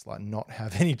just like not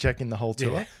have any check-in the whole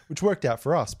tour? Yeah. Which worked out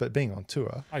for us, but being on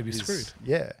tour. I'd be is- screwed.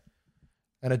 Yeah.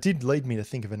 And it did lead me to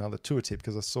think of another tour tip,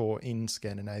 because I saw in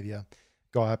Scandinavia,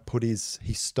 guy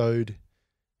he stowed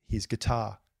his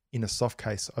guitar in a soft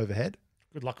case overhead.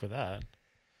 Good luck with that.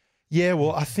 Yeah,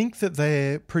 well, I think that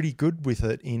they're pretty good with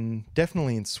it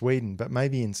definitely in Sweden, but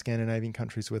maybe in Scandinavian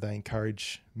countries where they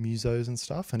encourage musos and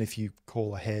stuff. And if you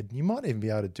call ahead, you might even be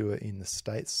able to do it in the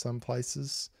States, some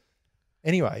places.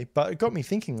 Anyway, but it got me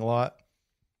thinking, like,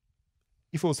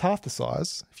 if it was half the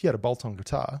size, if you had a bolt-on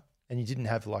guitar and you didn't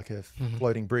have like a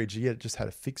floating bridge, you just had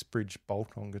a fixed bridge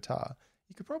bolt-on guitar,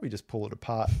 you could probably just pull it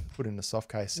apart, put it in a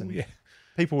soft case, and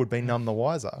people would be none the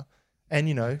wiser. And,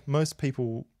 you know, most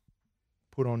people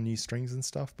put on new strings and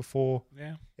stuff before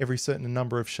every certain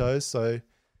number of shows. So,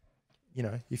 you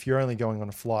know, if you're only going on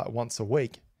a flight once a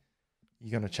week,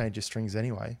 you're going to change your strings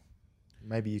anyway.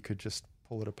 Maybe you could just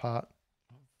pull it apart.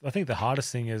 I think the hardest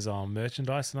thing is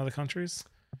merchandise in other countries.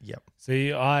 Yep.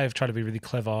 See, I've tried to be really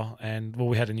clever, and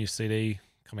we had a new CD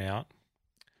coming out,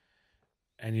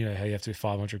 and you know how you have to do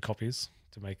 500 copies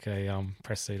to make a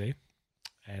press CD,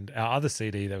 and our other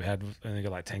CD that we had only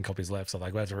got like 10 copies left, so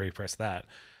like we have to repress that.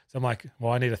 So I'm like,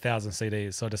 well, I need 1,000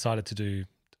 CDs, so I decided to do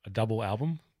a double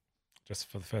album just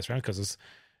for the first round because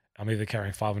I'm either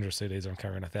carrying 500 CDs or I'm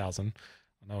carrying 1,000.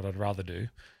 I know what I'd rather do.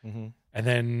 Mm-hmm. And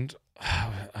then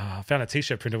I found a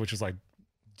T-shirt printer which was like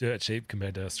dirt cheap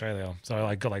compared to Australia. So I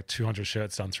like got like 200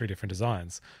 shirts done 3 different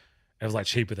designs. It was like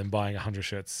cheaper than buying 100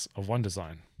 shirts of one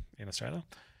design in Australia.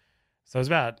 So it was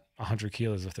about 100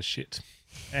 kilos worth of shit.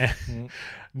 And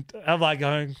I'm like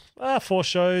going, 4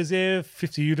 shows,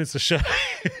 50 units a show.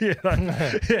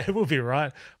 Yeah, we'll be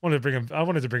right. I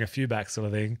wanted to bring a few back, sort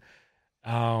of thing.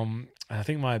 And I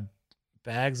think my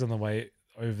bags on the way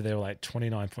over there were like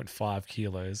 29.5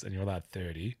 kilos, and you're allowed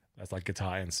 30. That's like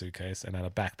guitar and suitcase, and then a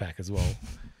backpack as well.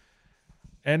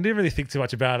 And didn't really think too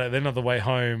much about it. Then on the way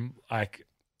home, like,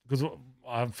 because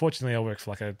unfortunately I work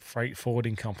for like a freight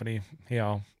forwarding company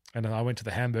here, and then I went to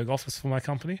the Hamburg office for my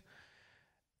company.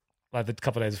 Like a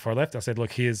couple of days before I left, I said,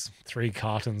 look, here's 3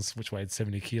 cartons, which weighed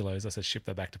 70 kilos. I said, ship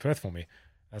that back to Perth for me.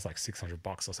 That's like $600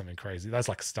 or something crazy. That's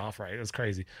like staff rate. It was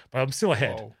crazy. But I'm still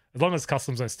ahead. Whoa. As long as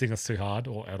customs don't sting us too hard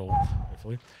or at all,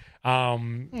 hopefully.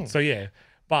 So yeah.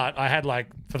 But I had like,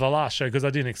 for the last show, because I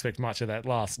didn't expect much of that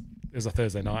it was a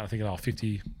Thursday night. I think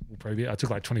 50 will probably be. I took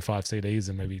like 25 CDs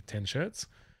and maybe 10 shirts.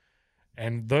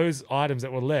 And those items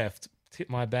that were left tipped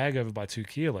my bag over by 2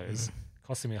 kilos.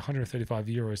 Costing me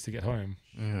 €135 to get home.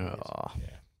 Yeah,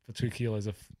 for 2 kilos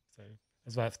of. So it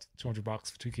was about $200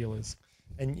 for 2 kilos.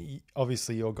 And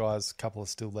obviously, your guys' couple are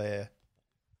still there,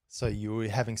 so you were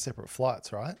having separate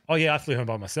flights, right? Oh yeah, I flew home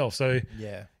by myself. So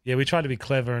yeah, we tried to be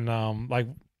clever and like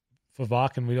for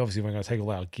Varkin, we obviously weren't going to take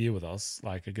all our gear with us,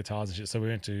 like guitars and shit. So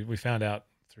we found out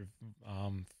through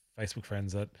Facebook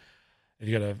friends that if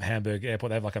you go to Hamburg Airport,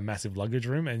 they have like a massive luggage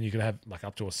room, and you can have like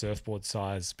up to a surfboard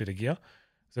size bit of gear.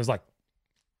 So it's like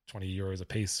 €20 a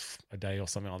piece a day or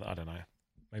something like that. I don't know,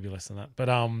 maybe less than that. But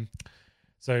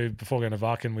so before going to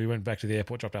Varkin, we went back to the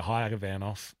airport, dropped our hire van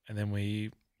off, and then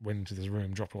we went into this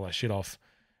room, dropped all our shit off,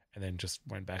 and then just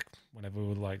went back whenever we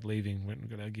were like leaving, went and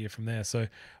got our gear from there. So,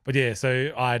 but yeah,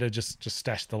 so I had to just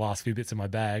stashed the last few bits in my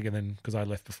bag, and then because I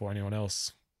left before anyone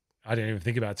else, I didn't even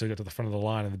think about it until I got to the front of the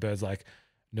line, and the bird's like,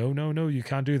 no, you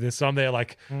can't do this. So I'm there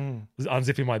like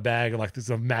unzipping my bag, and like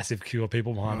there's a massive queue of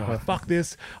people behind me. Like, fuck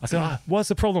this. I said, what's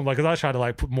the problem? Like, because I tried to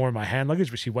like put more in my hand luggage,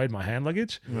 but she weighed my hand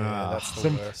luggage. Yeah, that's the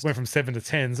worst. Went from 7 to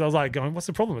 10. So I was like going, what's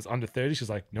the problem? It's under 30. She's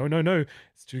like, no.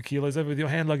 It's 2 kilos over with your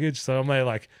hand luggage. So I'm there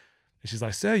like, and she's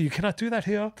like, sir, you cannot do that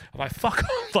here. I'm like, fuck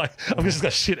off. Like, I've just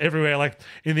got shit everywhere. Like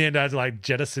in the end, I had to like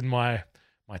jettison my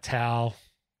towel,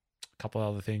 a couple of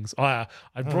other things. I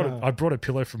brought a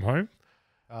pillow from home.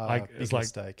 It's like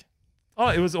mistake. Oh,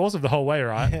 it was awesome the whole way,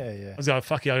 right? Yeah. I was like,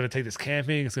 fuck yeah, I'm going to take this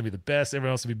camping. It's going to be the best.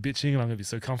 Everyone else will be bitching, and I'm going to be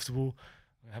so comfortable.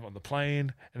 I'm going to have it on the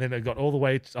plane. And then I got all the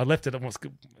way. I left it almost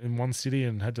in one city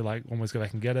and had to like almost go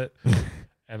back and get it.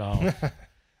 And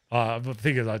but the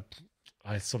thing is,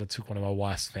 I sort of took one of my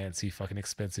wife's fancy fucking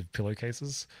expensive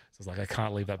pillowcases. So I was like, I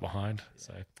can't leave that behind.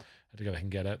 So I had to go back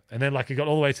and get it. And then like it got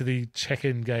all the way to the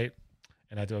check-in gate,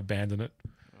 and I had to abandon it.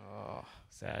 Oh,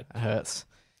 sad. It hurts.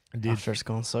 After it's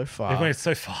gone so far. It went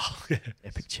so far.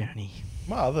 Epic journey.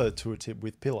 My other tour tip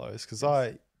with pillows, because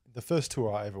the first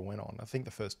tour I ever went on, I think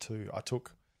the first 2, I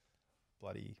took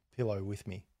bloody pillow with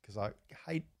me because I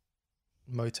hate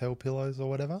motel pillows or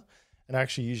whatever. And I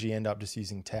actually usually end up just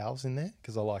using towels in there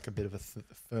because I like a bit of a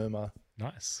firmer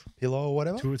pillow or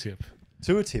whatever. Tour tip.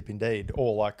 Tour tip indeed.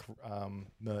 Or like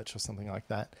merch or something like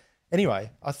that.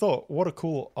 Anyway, I thought what a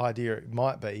cool idea it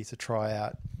might be to try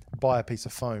out, buy a piece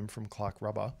of foam from Clark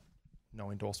Rubber. No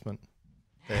endorsement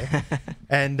there.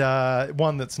 And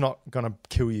one that's not going to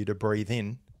kill you to breathe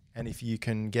in. And if you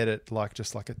can get it like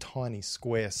just like a tiny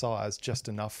square size, just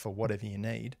enough for whatever you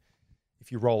need,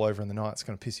 if you roll over in the night, it's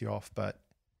going to piss you off. But,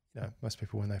 you know, most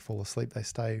people when they fall asleep, they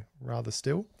stay rather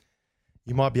still.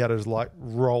 you might be able to like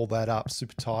roll that up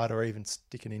super tight or even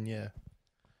stick it in your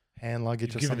hand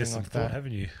luggage You've or given something this some like thought, that.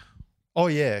 haven't you? Oh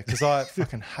yeah, because I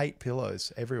fucking hate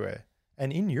pillows everywhere.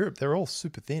 And in Europe, they're all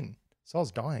super thin. So I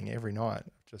was dying every night,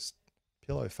 just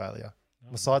pillow failure.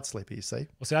 I'm a side sleeper, you see.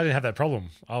 Well, see, I didn't have that problem.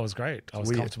 I was great. I was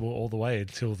weird. comfortable all the way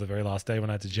until the very last day when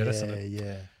I had to jettison Yeah, it.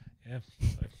 yeah. Yeah.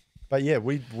 But yeah,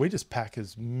 we just pack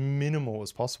as minimal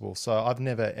as possible. So I've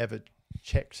never ever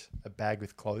checked a bag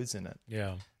with clothes in it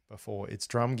Yeah. before. It's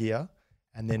drum gear,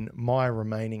 and then my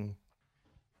remaining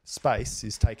space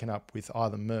is taken up with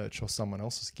either merch or someone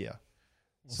else's gear.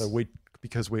 So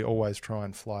because we always try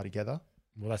and fly together.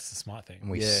 Well, that's the smart thing. And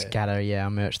we Yeah. scatter, our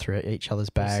merch through each other's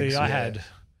Well, bags. see, I yeah. had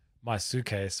my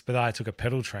suitcase, but I took a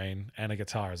pedal train and a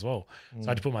guitar as well. So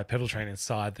I had to put my pedal train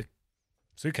inside the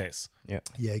suitcase,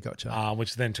 Yeah, gotcha.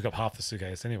 which then took up half the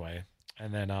suitcase anyway.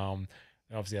 And then I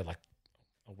obviously had like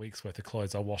a week's worth of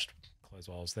clothes. I washed clothes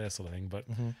while I was there, sort of thing. But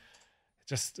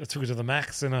it took it to the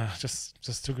max, and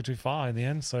just took it too far in the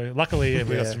end. So luckily,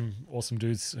 we got Yeah. some awesome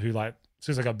dudes who like as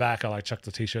soon as I got back, I like chucked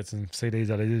the t-shirts and CDs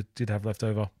that I did have left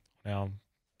over on our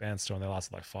band store, and they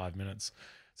lasted like 5 minutes.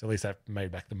 So at least that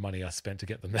made back the money I spent to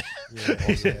get them there.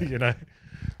 Yeah. You know,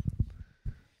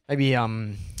 Maybe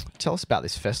tell us about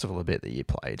this festival a bit that you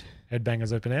played.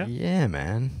 Headbangers Open Air. Yeah,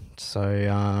 man. So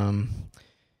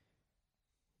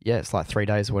yeah, it's like 3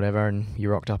 days or whatever, and you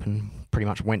rocked up and pretty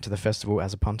much went to the festival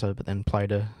as a punter, but then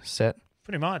played a set.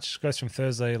 Pretty much goes from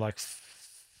Thursday like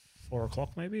 4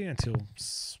 o'clock maybe until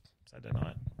Saturday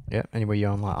night. Yeah, and were you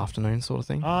on like afternoon sort of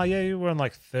thing? Yeah, you were on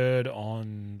like third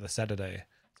on the Saturday.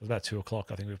 So it was about 2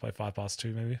 o'clock. I think we played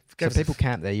 2:05 maybe. So people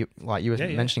camp there. You were Yeah.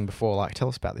 mentioning before. Like, tell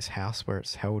us about this house where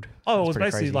it's held. Oh, it It's was pretty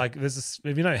basically crazy. like there's this.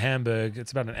 If you know Hamburg,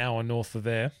 it's about an hour north of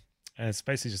there, and it's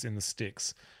basically just in the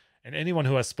sticks. And anyone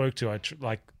who I spoke to,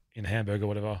 like in Hamburg or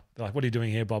whatever, they're like, "What are you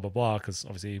doing here?" Blah blah blah. Because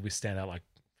obviously we stand out like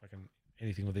fucking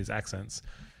anything with these accents.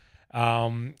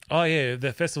 Oh yeah,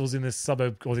 the festival's in this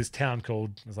suburb or this town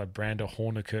called it's like Brander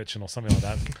Hornerkirchen or something like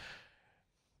that.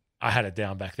 I had it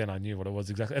down back then. I knew what it was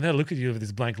exactly. And they look at you with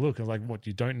this blank look. I was like, what,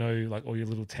 you don't know like all your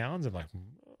little towns? And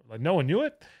like no one knew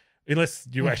it unless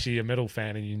you were actually a metal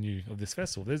fan and you knew of this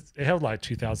festival. It held like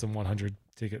 2,100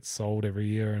 tickets sold every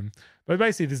year. But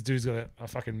basically this dude's got a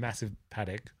fucking massive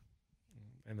paddock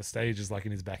and the stage is like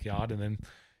in his backyard, and then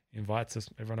he invites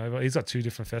everyone over. He's got 2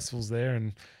 different festivals there,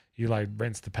 and he like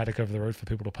rents the paddock over the road for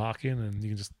people to park in, and you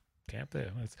can just camp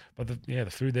there. But the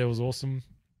food there was awesome.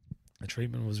 The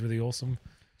treatment was really awesome.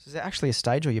 So is it actually a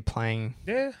stage, or you're playing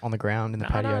Yeah. on the ground in the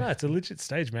patio? No, it's a legit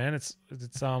stage, man. It's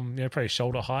probably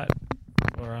shoulder height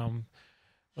or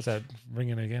what's that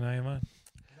ringing again,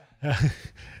 mate?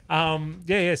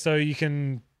 Yeah. So you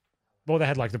can. Well, they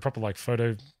had like the proper like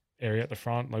photo area at the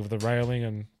front, like with the railing,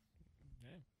 and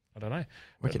I don't know.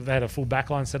 Wicked. They had a full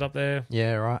backline set up there.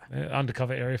 Yeah, right.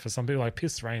 Undercover area for some people, like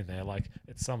piss rain there. Like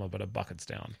it's summer, but it buckets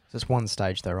down. So it's one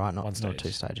stage though, right? Not One not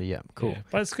stage. 2-stager. Yeah, cool. Yeah.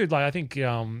 But it's good. Like I think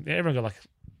everyone got like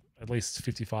at least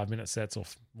 55-minute sets or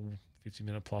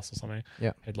 50-minute plus or something.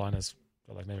 Yeah. Headliners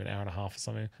got like maybe an hour and a half or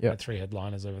something. Yeah. Had 3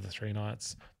 headliners over the 3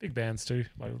 nights. Big bands too,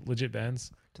 like legit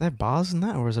bands. Do they have bars in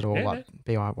that, or is it all Yeah, like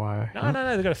BYO?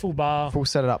 No. They got a full bar. Full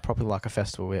set it up properly like a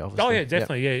festival. Yeah, obviously. Oh yeah, Yep.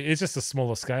 definitely. Yeah, it's just a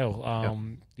smaller scale.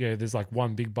 Yeah, there's like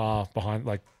one big bar behind,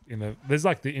 like there's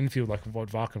like the infield, like what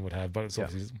Varken would have, but it's Yeah.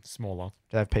 obviously smaller. Do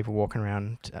they have people walking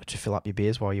around to fill up your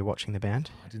beers while you're watching the band?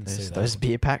 I didn't see that. Those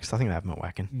beer packs. I think they have them at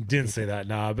Wacken. Didn't see that.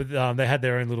 Nah, but they had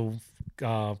their own little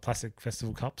plastic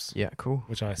festival cups, Yeah, cool.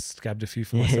 which I scabbed a few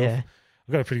for myself. Yeah.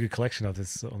 I've got a pretty good collection of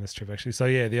this on this trip actually. So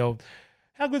yeah,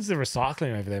 how good's the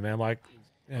recycling over there, man? Like,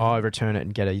 yeah. I return it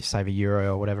and save €1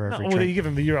 or whatever No, every well, trip. you give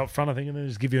them the euro up front, I think, and then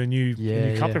just give you a new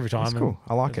cup every time. That's and- cool.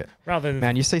 I like it. Rather than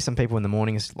Man, you see some people in the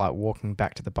mornings like walking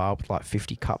back to the bar with like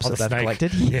 50 cups Oh, that the they've snake.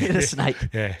 collected. Yeah. The snake.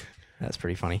 yeah. That's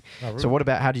pretty funny. No, So what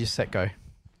about, how did your set go?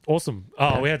 Awesome.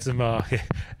 Oh, we had some,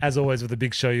 as always with a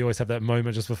big show, you always have that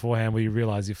moment just beforehand where you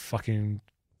realize you're fucking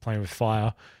playing with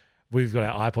fire. We've got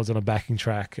our iPods on a backing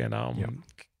track, and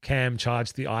Cam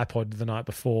charged the iPod the night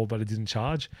before, but it didn't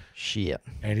charge, Shit.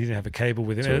 and he didn't have a cable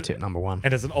with it. Tool tip number 1.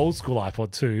 And it's an old school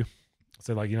iPod too.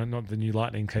 So like, not the new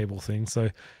lightning cable thing. So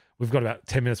we've got about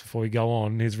 10 minutes before we go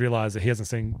on. He's realized that he hasn't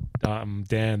seen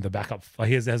Dan the backup. Like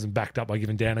he hasn't backed up by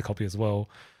giving Dan a copy as well.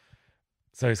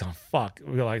 So he's like, fuck.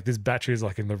 We got like, this battery is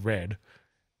like in the red.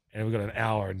 And we've got an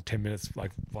hour and 10 minutes,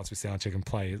 like once we sound check and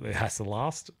play, it has to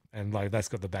last. And like that's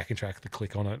got the backing track, the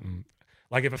click on it. And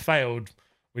like if it failed,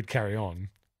 we'd carry on.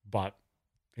 But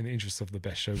in the interest of the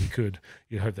best show we could,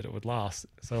 you'd hope that it would last.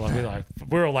 So like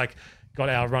we're all like got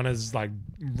our runners like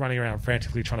running around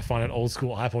frantically trying to find an old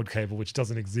school iPod cable which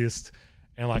doesn't exist.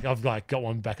 And like I've like got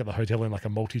one back at the hotel in like a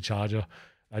multi-charger.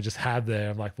 I just had there.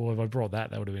 I'm like, well, if I brought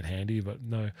that would have been handy, but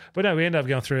no. But no, we ended up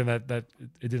going through, and that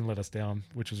it didn't let us down,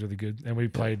 which was really good. And we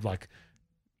played like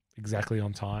exactly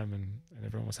on time, and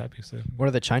everyone was happy. So What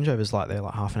are the changeovers like there?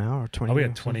 Like half an hour or 20? we had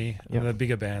minutes? 20. Yeah. And the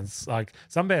bigger bands, like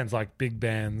some bands, like big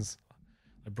bands,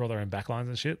 they brought their own backlines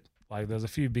and shit. Like there's a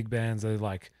few big bands that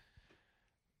like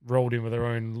rolled in with their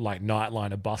own like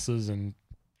nightliner buses and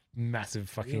massive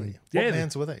fucking Really? yeah. What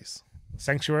bands were these?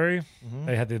 Sanctuary. Mhm.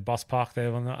 They had the bus park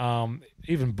there. On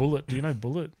the, even Bullet. Do you know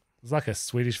Bullet? It's like a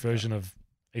Swedish version of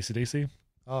AC/DC.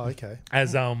 Oh, okay.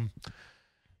 As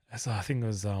I think it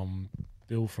was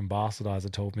Bill from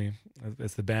Bastardizer told me.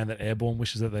 It's the band that Airborne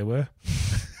wishes that they were.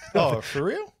 Oh, for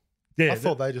real? Yeah. I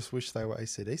thought they just wished they were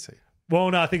AC/DC. Well,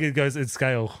 no, I think it goes in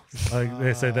scale. Like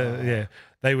they say that, yeah,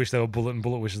 they wish they were Bullet, and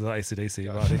Bullet wishes they were AC/DC.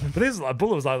 Right? But this is like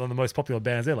Bullet was like one of the most popular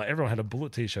bands there. Like everyone had a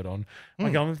Bullet T-shirt on.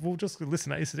 Like, we'll just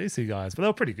listen to AC/DC guys. But they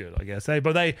were pretty good, I guess.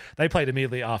 But they played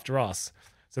immediately after us.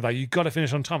 So like, you got to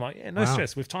finish on time. Like, yeah, no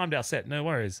stress. We've timed our set. No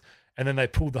worries. And then they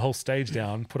pulled the whole stage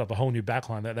down, put up a whole new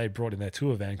backline that they brought in their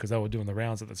tour van because they were doing the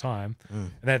rounds at the time.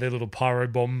 And they had their little pyro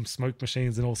bomb smoke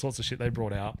machines and all sorts of shit they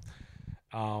brought out.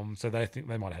 So they think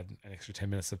they might have had an extra 10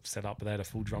 minutes of setup, but they had a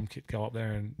full drum kit go up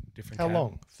there and different. How cab.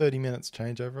 long? 30 minutes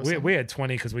changeover or something? We had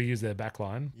 20 because we used their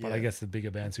backline, but I Yeah. guess the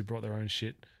bigger bands who brought their own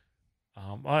shit.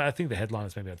 I think the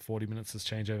headliners maybe had 40 minutes as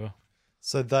changeover.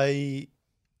 So they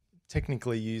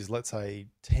technically use, let's say,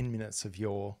 10 minutes of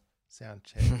your sound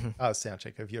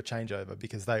check of your changeover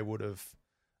because they would have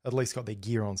at least got their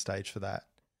gear on stage for that,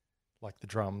 like the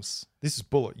drums. This is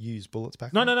Bullet. You use Bullet's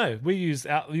backline? No. We used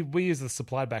the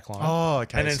supplied backline. Oh,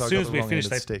 okay. And then so as I soon got as the we wrong finished,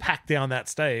 end they of the stick. packed down that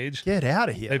stage. Get out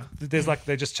of here.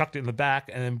 They just chucked it in the back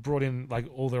and then brought in like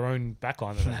all their own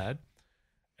backline that they had,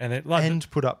 and it like And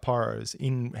put up pyros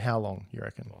in how long, you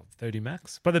reckon? 30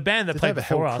 max. But the band that Did they played have a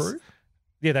before hell us, crew?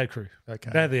 yeah, they had crew.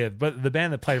 Okay. They're there. But the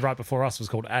band that played right before us was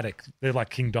called Attic. They're like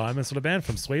King Diamond sort of band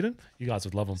from Sweden. You guys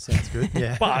would love them. Sounds good.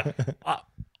 Yeah. But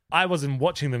I wasn't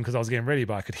watching them because I was getting ready,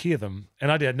 but I could hear them.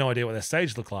 And I had no idea what their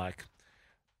stage looked like.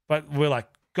 But we're like,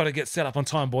 got to get set up on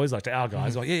time, boys, like to our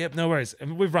guys. Like, yeah, no worries.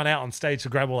 And we've run out on stage to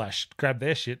grab all our grab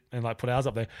their shit and like put ours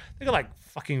up there. They got like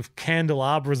fucking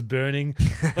candelabras burning.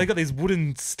 They got these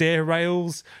wooden stair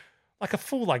rails, like a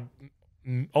full like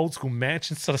old school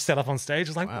mansion sort of set up on stage.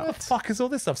 It's like, what the fuck is all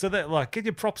this stuff? So they're like, get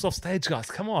your props off stage, guys.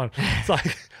 Come on. It's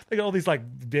like they got all these like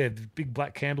big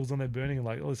black candles on there burning and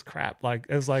like all this crap. Like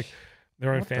it was like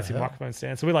their own What the fancy hell? microphone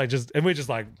stand. So we're just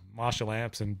like Marshall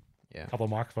amps and Yeah. a couple of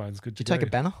microphones. Good to Did you take go. a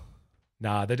banner?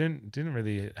 Nah, they didn't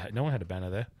really. No one had a banner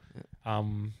there.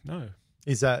 No.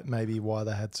 Is that maybe why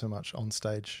they had so much on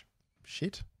stage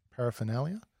shit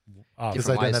paraphernalia? Oh, Because Different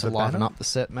they don't ways have to a liven banner? up the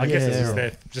set, I maybe. guess Yeah.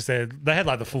 it's just their. They had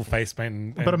like the full face paint.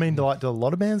 And But I mean, do a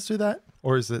lot of bands do that,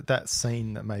 or is it that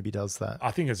scene that maybe does that?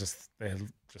 I think it's just they're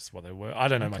just what they were. I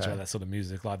don't know much Okay. about that sort of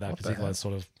music, like that What the particular hell?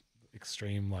 sort of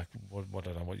extreme, like what I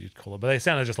don't know what you'd call it, but they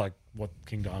sounded just like what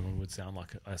King Diamond would sound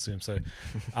like, I assume. So,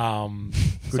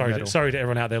 metal. sorry to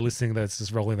everyone out there listening that's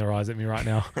just rolling their eyes at me right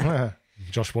now.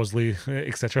 Josh Bosley,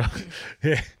 etc.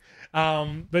 Yeah,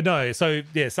 but no. So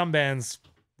yeah, some bands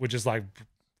would just like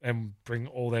and bring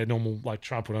all their normal like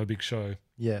try and put on a big show.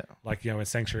 Yeah. Like, you know, when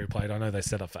Sanctuary played, I know they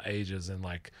set up for ages and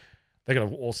like they got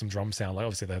an awesome drum sound. Like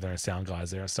obviously they have their own sound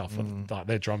guys there and stuff. But like,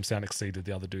 their drum sound exceeded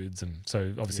the other dudes, and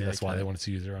so obviously Yeah, that's why okay. they wanted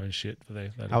to use their own shit. But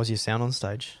they How was your sound on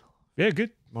stage? yeah, good.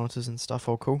 Monitors and stuff,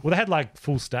 all cool. Well, they had like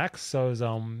full stacks, so it was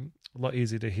a lot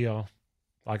easier to hear.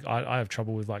 Like I have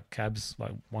trouble with like cabs,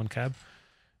 like one cab.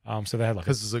 So they had like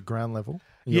Because it's at ground level.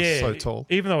 You're so tall.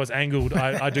 Even though it's angled,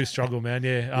 I do struggle, man.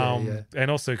 Yeah. Yeah. And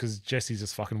also because Jesse's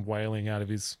just fucking wailing out of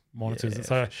his monitors. Yeah,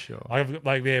 So for sure. I've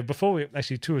like before we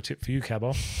actually tour tip for you,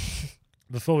 Cabba.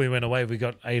 Before we went away, we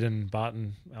got Aidan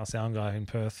Barton, our sound guy in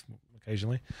Perth,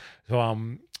 occasionally. So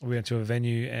we went to a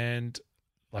venue and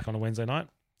like on a Wednesday night,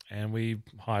 and we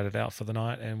hired it out for the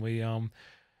night, and we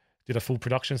did a full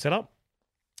production setup.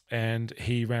 And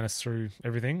he ran us through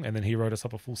everything, and then he wrote us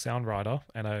up a full sound rider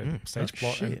and a stage oh,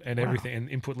 plot shit. and Wow. everything, and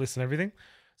input lists and everything.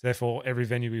 So therefore, every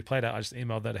venue we played at, I just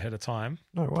emailed that ahead of time.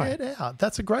 No way. Get out.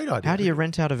 That's a great idea. How do you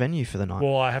rent out a venue for the night?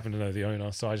 Well, I happen to know the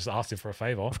owner, so I just asked him for a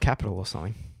favor. Of Capital or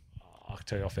something? I'll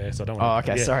tell you off air, so I don't. Oh, Want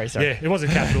okay. Sorry. Yeah, it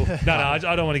wasn't Capital. No, I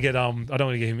don't want to get I don't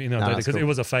want to get him inundated that's because cool. it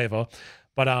was a favor.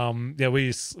 But yeah,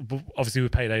 obviously we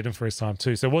paid Aidan for his time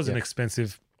too, so it was an Yeah.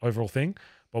 expensive overall thing,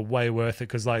 but way worth it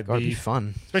because like Gotta be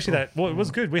fun. especially that. Well, it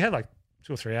was good. We had like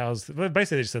 2 or 3 hours.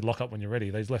 Basically, they just said lock up when you're ready.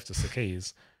 They just left us the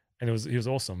keys, and he was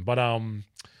awesome. But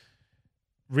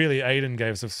really, Aidan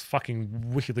gave us a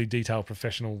fucking wickedly detailed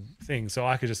professional thing, so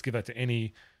I could just give that to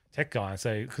any tech guy and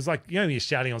say, because like, you know, you're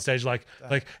shouting on stage, like,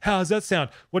 how does that sound?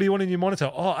 What do you want in your monitor?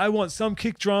 Oh, I want some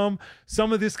kick drum,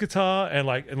 some of this guitar, and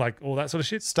like all that sort of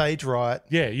shit. Stage right.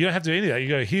 Yeah, you don't have to do any of that. You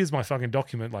go, here's my fucking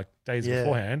document, like days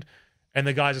beforehand, and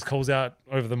the guy just calls out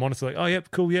over the monitor, like, oh,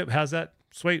 yep, cool, yep, how's that?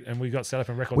 Sweet, and we got set up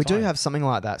in record We time. do have something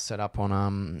like that set up on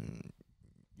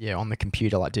on the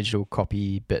computer, like digital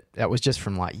copy, but that was just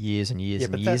from like years and years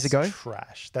and years ago.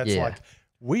 Trash. That's like,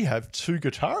 we have 2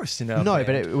 guitarists in our No, band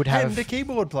but it would have and a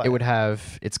keyboard player. It would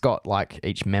have. It's got like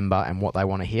each member and what they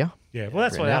want to hear. Yeah, well,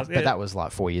 that's what. But that was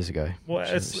like 4 years ago. Well,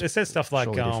 it says stuff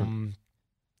like, different.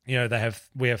 you know,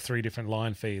 we have 3 different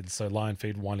line feeds. So line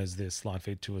feed 1 is this, line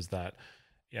feed 2 is that.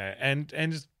 Yeah, and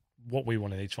just what we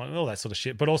want in each one, and all that sort of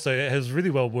shit. But also, it has really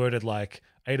well worded. Like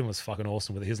Aidan was fucking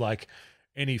awesome with it. He's like,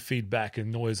 any feedback and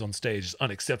noise on stage is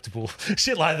unacceptable.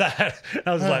 Shit like that.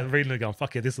 I was like reading it going,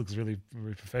 fuck yeah, this looks really,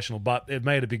 really professional. But it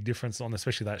made a big difference on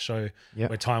especially that show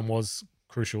where time was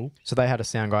crucial. So they had a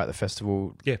sound guy at the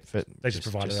festival. Yeah, they just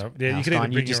provided it. Yeah, you could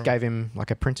even you just gave him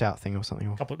like a printout thing or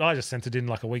something. I just sent it in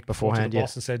like a week beforehand to the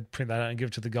boss and said print that out and give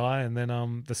it to the guy, and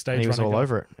then the stage. And he was all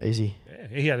over it, easy.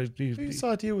 Yeah, whose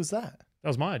idea was that? That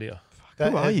was my idea.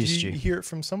 Who are you, Did Stu? you hear it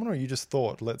from someone, or you just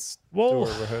thought, let's do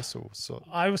a rehearsal? So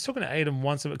I was talking to Aidan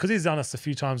once because he's done us a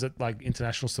few times at like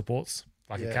international supports,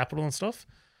 like at Capital and stuff.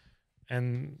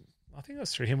 And I think it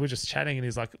was through him. We were just chatting, and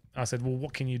he's like, I said, well,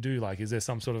 what can you do? Like, is there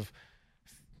some sort of,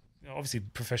 obviously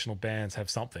professional bands have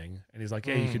something. And he's like,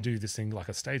 yeah, you could do this thing like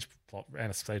a stage plot and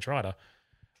a stage writer.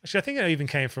 Actually, I think it even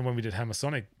came from when we did Hammer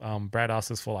Sonic. Brad asked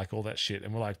us for like all that shit.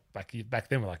 And we're like, back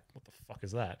then, we're like, what the fuck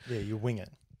is that? Yeah, you wing it.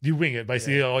 You wing it,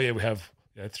 basically. Yeah. Oh, yeah, we have,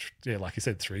 like you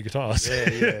said, 3 guitars.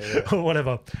 Yeah. or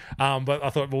whatever. But I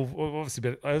thought, well, obviously,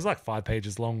 but it was like 5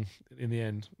 pages long in the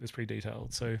end. It was pretty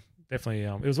detailed. So definitely,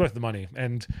 it was worth the money.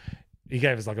 And he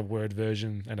gave us like a Word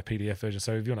version and a PDF version.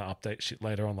 So if you want to update shit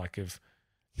later on, like if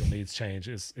your needs change,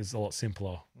 is a lot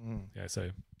simpler. Yeah, so.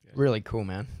 Yeah. Really cool,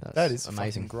 man. That is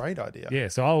amazing. A great idea. Yeah,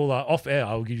 so I'll off air.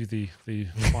 I'll give you the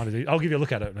reminder. I'll give you a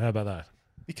look at it. How about that?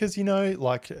 Because, you know,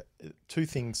 like 2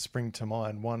 things spring to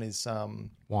mind. One is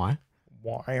why,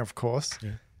 of course.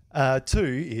 Yeah. 2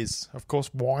 is, of course,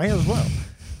 why as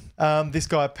well. This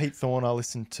guy Pete Thorne, I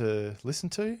listen to.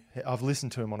 I've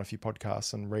listened to him on a few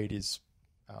podcasts and read his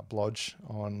blog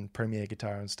on Premier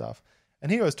Guitar and stuff. And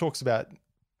he always talks about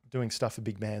doing stuff for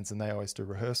big bands, and they always do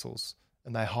rehearsals,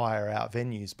 and they hire out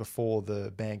venues before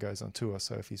the band goes on tour.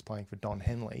 So if he's playing for Don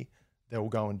Henley, they'll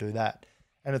go and do that.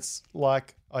 And it's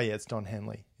like, oh yeah, it's Don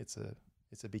Henley. It's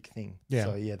a big thing. Yeah.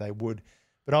 So yeah, they would.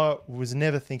 But I was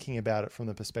never thinking about it from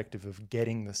the perspective of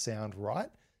getting the sound right.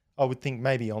 I would think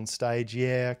maybe on stage,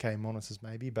 yeah, okay, monitors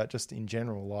maybe, but just in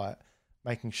general, like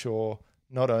making sure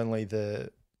not only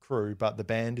the crew but the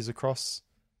band is across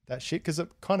that shit, because it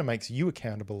kind of makes you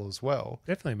accountable as well.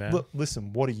 Definitely, man.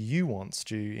 Listen, what do you want,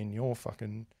 Stu, in your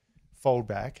fucking fold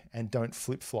back, and don't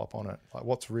flip flop on it? Like,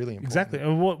 what's really important? Exactly.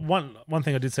 And one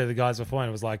thing I did say to the guys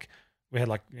beforehand was like, we had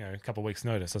like, a couple of weeks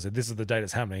notice. I said, this is the date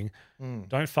it's happening.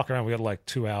 Don't fuck around. We got like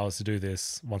 2 hours to do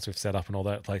this once we've set up and all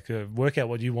that. Like, work out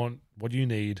what you want, what you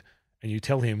need, and you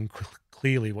tell him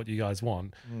clearly what you guys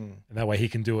want. And that way he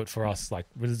can do it for us. Like,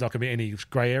 there's not going to be any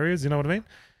gray areas. You know what I mean?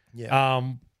 Yeah.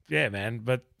 Yeah, man.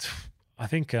 But I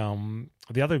think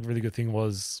the other really good thing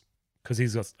was, because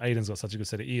Aidan's got such a good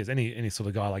set of ears. Any sort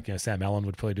of guy like Sam Allen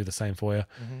would probably do the same for you.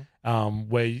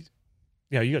 Where you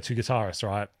got 2 guitarists,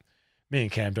 right? Me and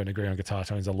Cam don't agree on guitar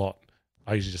tones a lot.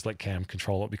 I usually just let Cam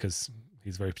control it because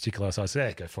he's very particular. So I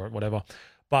say, go for it, whatever.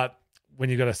 But when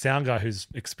you got a sound guy who's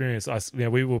experienced,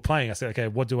 we were playing. I said, okay,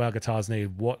 what do our guitars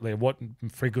need? What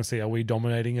frequency are we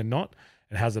dominating and not?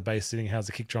 And how's the bass sitting? How's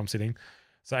the kick drum sitting?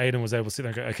 So Aidan was able to sit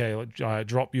there and go, okay,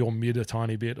 drop your mid a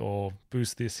tiny bit, or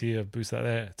boost this here, boost that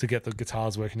there, to get the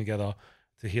guitars working together,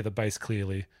 to hear the bass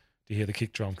clearly, to hear the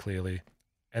kick drum clearly.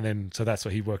 And then, so that's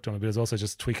what he worked on a bit. It was also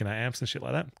just tweaking our amps and shit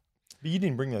like that. But you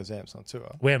didn't bring those amps on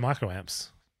tour. We had micro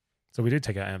amps. So we did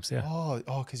take our amps, yeah. Oh,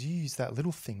 because you use that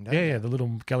little thing, don't you? Yeah, the little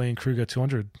Gallian Kruger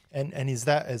 200. And is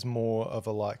that as more of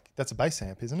a that's a bass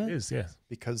amp, isn't it? It is, yeah.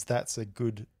 Because that's a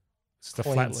good It's the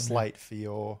clean flat slate for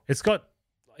your It's got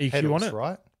EQ pedals, on it.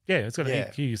 right? Yeah, it's got an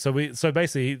EQ. So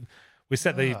basically we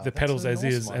set the pedals that's as an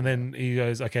is, awesome and then he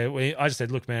goes, okay, I just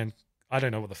said, look, man, I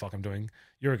don't know what the fuck I'm doing.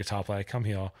 You're a guitar player. Come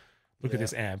here. Look at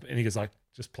this amp. And he goes like,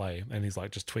 just play. And he's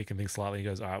like, just tweaking things slightly. He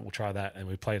goes, all right, we'll try that. And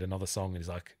we played another song, and he's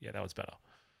like, yeah, that was better.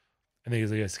 And then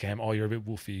he goes, Cam, oh, you're a bit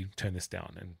woofy. Turn this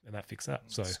down. And that fixed that.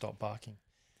 So stop barking.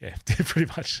 Yeah,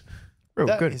 pretty much. Real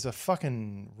That good. is a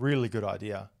fucking really good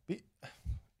idea.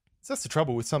 That's the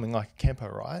trouble with something like a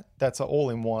Kempo, right? That's an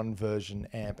all-in-one version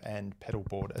amp and pedal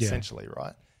board, essentially,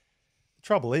 right?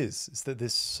 trouble is that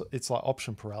it's like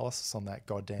option paralysis on that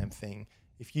goddamn thing.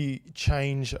 If you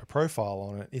change a profile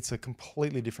on it, it's a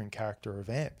completely different character of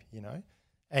amp, you know?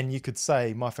 And you could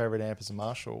say my favorite amp is a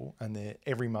Marshall, and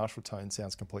every Marshall tone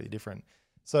sounds completely different.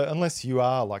 So unless you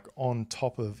are like on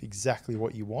top of exactly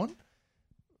what you want,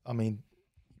 I mean,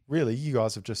 really, you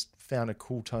guys have just found a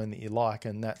cool tone that you like,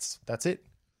 and that's it.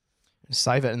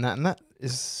 Save it, and that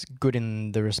is good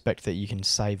in the respect that you can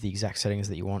save the exact settings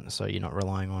that you want, so you're not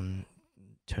relying on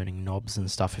turning knobs and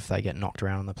stuff if they get knocked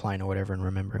around on the plane or whatever, and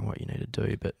remembering what you need to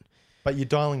do. But you're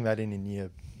dialing that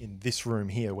in this room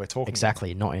here we're talking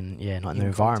exactly, not in the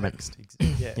environment.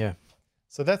 Yeah. Yeah.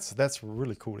 So that's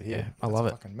really cool to hear. Yeah, I love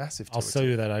it. Fucking massive. I'll sell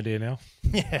you that idea now.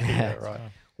 Yeah, right.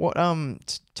 What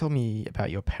tell me about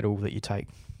your pedal that you take.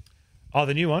 Oh,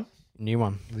 the new one. New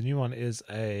one. The new one is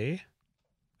a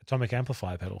atomic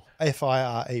amplifier pedal.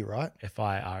 FIRE, right?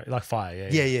 FIR, like fire.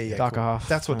 Yeah. Darker cool. half.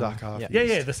 That's what Darker half.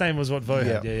 Yeah. The same as what Vo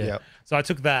had. Yeah. Yep. So I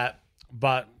took that,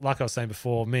 but like I was saying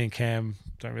before, me and Cam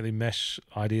don't really mesh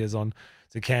ideas on.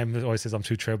 So Cam always says I'm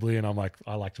too trebly, and I'm like,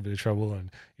 I like a bit of treble, and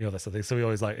you know that sort of thing. So we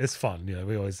always like, it's fun, you know.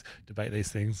 We always debate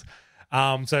these things.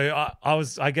 So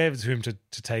I gave it to him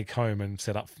to take home and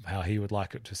set up how he would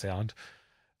like it to sound.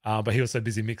 But he was so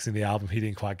busy mixing the album, he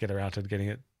didn't quite get around to getting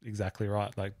it exactly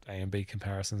right, like A and B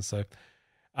comparisons. So,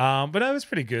 but no, it was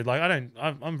pretty good. Like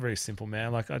I'm very simple,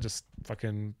 man. Like I just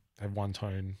fucking have one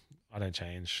tone. I don't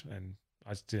change, and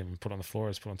I just didn't even put it on the floor. I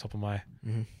just put it on top of my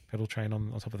pedal train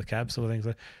on top of the cab, sort of thing.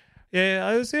 So,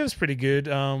 yeah, it was pretty good.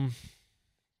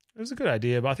 It was a good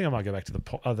idea, but I think I might go back to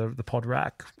the pod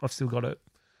rack. I've still got it.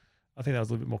 I think that was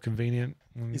a little bit more convenient.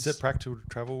 Is it practical to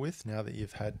travel with now that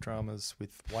you've had dramas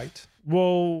with weight?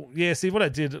 Well, yeah. See, what I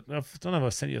did, I don't know if I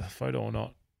sent you the photo or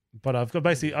not, but I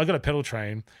got a pedal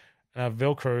train, and I've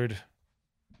Velcroed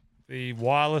the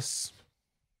wireless,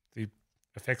 the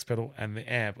effects pedal, and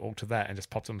the amp all to that, and just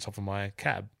popped it on top of my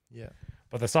cab. Yeah.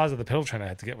 But the size of the pedal train I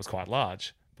had to get was quite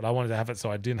large. But I wanted to have it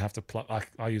so I didn't have to plug.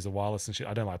 I use the wireless and shit.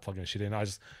 I don't like plugging shit in. I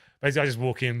just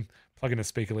walk in, plug in a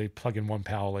speaker lead, plug in one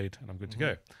power lead, and I'm good to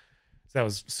go. So that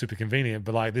was super convenient.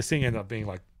 But like this thing ended up being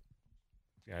like,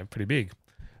 you know, pretty big.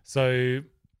 So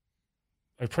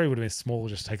it probably would have been small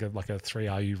just to take a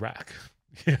 3RU rack.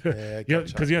 Yeah,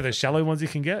 Because gotcha. you know those shallow ones you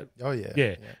can get. Oh yeah.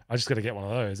 Yeah. I just got to get one of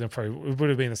those. And probably it would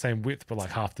have been the same width, but like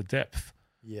half the depth.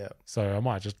 Yeah. So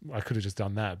I could have just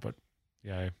done that, but you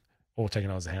know, or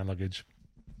taken it as hand luggage.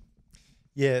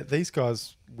 Yeah, these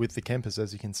guys with the Kempers,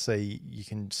 as you can see, you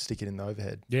can stick it in the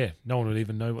overhead. Yeah, no one would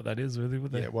even know what that is, really,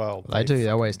 would they? Yeah, well, They do. They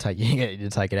always take you get you to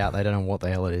take it out. They don't know what the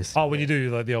hell it is. Oh, when you do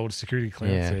like the old security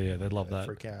clearance, yeah, they'd love that.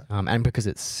 Freak out. And because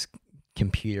it's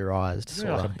computerized, Yeah, sort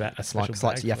like of, a it's special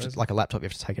like bag you have for to those. like a laptop. You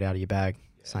have to take it out of your bag.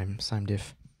 Same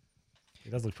diff.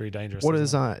 It does look pretty dangerous. What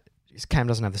doesn't is Cam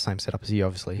doesn't have the same setup as you,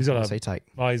 obviously. He's got What a- does he take?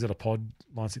 Oh, he's got a pod,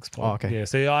 Line 6 pod. Oh, okay. Yeah,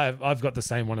 see, I've got the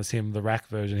same one as him, the rack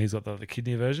version. He's got the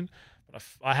kidney version. But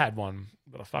I had one,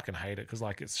 but I fucking hate it because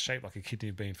like it's shaped like a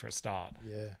kidney bean for a start,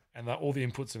 Yeah. and all the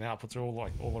inputs and outputs are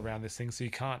all around this thing. So you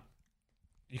can't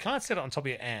set it on top of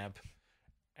your amp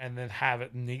and then have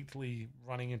it neatly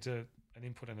running into an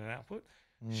input and an output.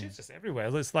 Shit's just everywhere.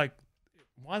 It's like,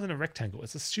 why isn't it a rectangle?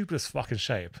 It's the stupidest fucking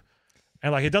shape.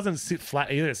 And like it doesn't sit flat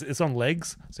either. It's on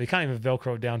legs, so you can't even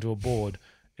Velcro it down to a board.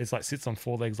 It's like sits on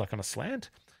 4 legs like on a slant.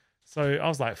 So I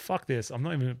was like, fuck this. I'm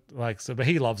not even like so. But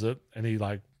he loves it, and he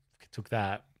like took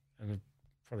that, and it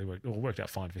probably worked out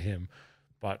fine for him.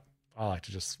 But I like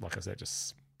to just, like I said,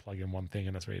 just plug in one thing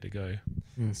and it's ready to go.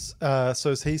 So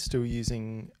is he still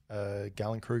using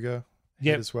Gallon Kruger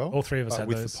Yeah, as well? all three of us But had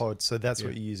with those. the pod. So that's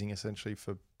what Yeah. you're using essentially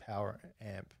for power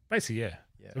amp. Basically, yeah.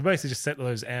 Yeah. So basically, just set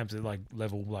those amps at like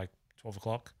level like 12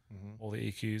 o'clock, Mhm. all the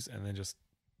EQs, and then just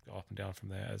go up and down from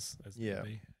there as Yeah.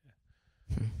 need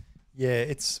be. Yeah,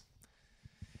 it's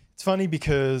funny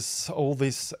because all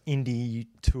this indie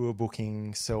tour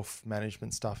booking,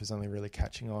 self-management stuff is only really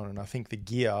catching on, and I think the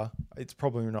gear, it's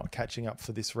probably not catching up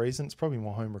for this reason. It's probably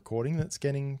more home recording that's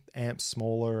getting amps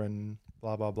smaller and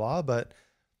blah, blah, blah. But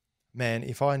man,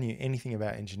 if I knew anything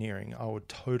about engineering, I would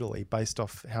totally, based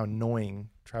off how annoying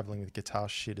traveling with guitar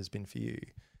shit has been for you,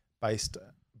 base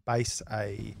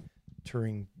a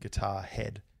touring guitar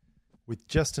head with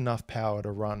just enough power to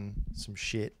run some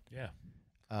shit. Yeah.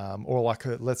 Or like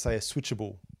let's say a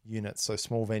switchable unit. So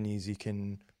small venues, you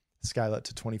can scale it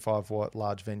to 25 watt,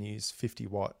 large venues, 50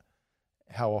 watt.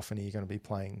 How often are you going to be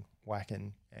playing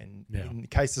whacking? And Yeah. in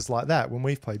cases like that, when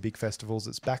we've played big festivals,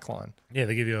 it's backline. Yeah,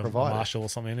 they give you a Provided. Marshall or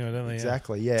something anyway, don't they?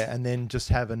 Exactly, yeah. And then just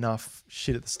have enough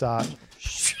shit at the start.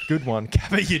 Good one,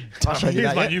 Cabba, you I'll show dummy. you Here's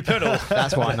that my yet. new pedal.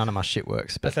 That's why none of my shit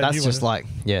works. But That's that that's new just one,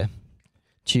 like,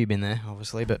 tube in there,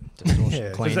 obviously, but distortion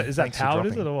Yeah. clean. Is that Thanks for powered,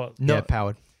 is dropping. it, or what? No, Yeah,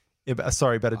 powered. Yeah,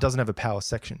 but it doesn't have a power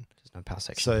section. There's no power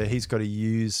section. So he's got to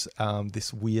use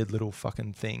this weird little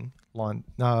fucking thing. TC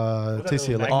little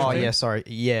Electro. magnet Oh thing? yeah, sorry.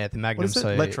 Yeah, the Magnum. What is it? So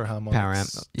Electro Harmonics. power amp.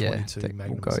 Yeah, 22 that will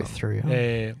Magnum go something. through.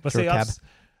 Yeah. But Through see, a cab.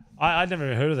 I'd never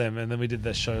even heard of them, and then we did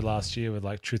that show last year with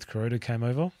like Truth Corroded came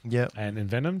over Yeah. and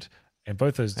Envenomed, and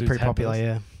both those They're dudes pretty had popular. those.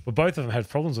 Yeah. But both of them had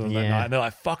problems with them that Yeah. night, and they're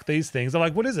like, "Fuck these things." I'm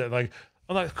like, "What is it?" Like,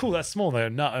 I'm like, "Cool, that's small." They're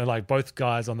not like both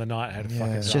guys on the night had Yeah.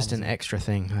 fucking. It's It's just drums an and- extra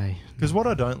thing. Hey. Because what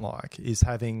I don't like is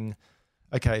having,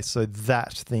 okay, so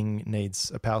that thing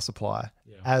needs a power supply,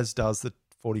 Yeah. as does the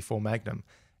 44 Magnum.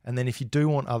 And then if you do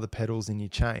want other pedals in your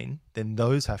chain, then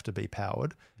those have to be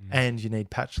powered and you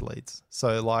need patch leads.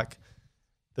 So like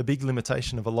the big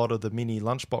limitation of a lot of the mini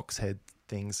lunchbox head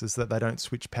things is that they don't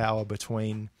switch power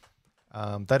between,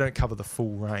 they don't cover the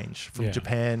full range from Yeah.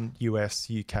 Japan, US,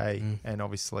 UK, and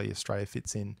obviously Australia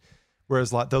fits in.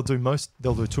 Whereas like they'll do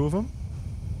two of them,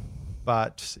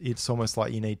 but it's almost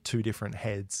like you need two different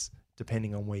heads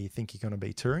depending on where you think you're going to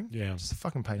be touring. Yeah. Just a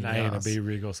fucking pain An in A the and a ass. B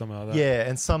rig or something like that. Yeah,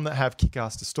 and some that have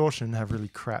kick-ass distortion have really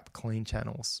crap clean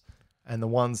channels. And the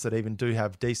ones that even do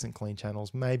have decent clean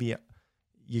channels, maybe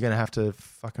you're going to have to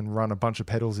fucking run a bunch of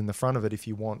pedals in the front of it if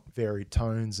you want varied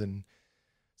tones. And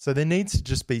so there needs to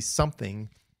just be something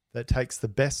that takes the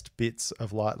best bits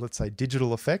of like, let's say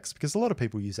digital effects, because a lot of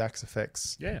people use Axe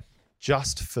effects Yeah.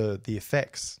 just for the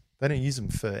effects. They don't use them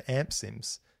for amp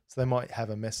sims. So they might have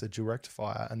a Mesa dual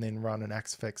rectifier and then run an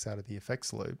Axe effects out of the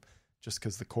effects loop just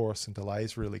because the chorus and delay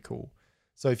is really cool.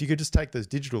 So if you could just take those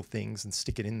digital things and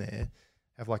stick it in there,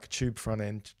 have like a tube front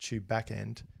end, tube back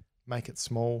end, make it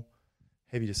small,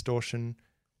 heavy distortion,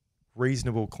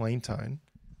 reasonable clean tone,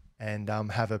 and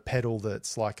have a pedal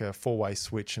that's like a 4-way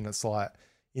switch, and it's like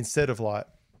instead of like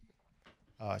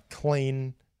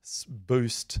clean,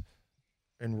 boost,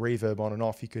 and reverb on and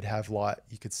off, you could have like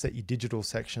you could set your digital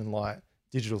section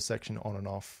on and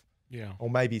off, Yeah. or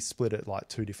maybe split it like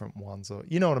two different ones, or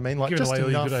you know what I mean, like Giving just away all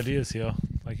your enough. good ideas here.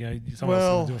 Like, you know, someone else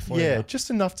Well, can do it for you yeah, now. just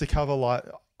enough to cover like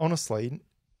honestly,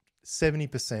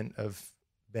 70% of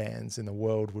bands in the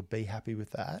world would be happy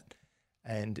with that.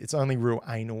 And it's only real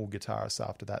anal guitarists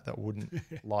after that wouldn't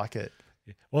like it.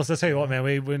 Yeah. Well, so I tell you what, man,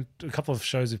 we went to a couple of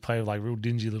shows. We played with like real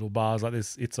dingy little bars, like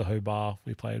this It's a Ho bar.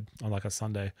 We played on like a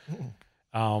Sunday.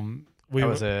 We That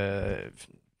was a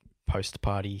post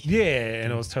party. yeah,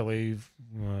 and it was totally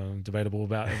debatable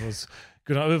about it. It was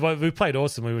good. We played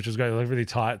awesomely, which was great. Like really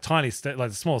tight, tiny,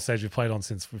 like the smallest stage we played on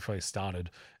since we probably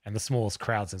started, and the smallest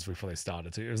crowd since we probably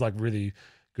started. So it was like really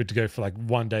good to go for like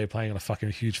one day playing on a fucking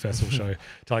huge festival show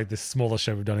to like this smallest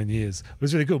show we've done in years. It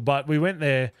was really cool. But we went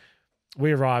there.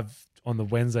 We arrived on the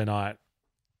Wednesday night,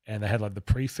 and they had like the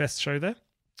pre-fest show there.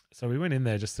 So we went in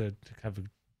there just to have a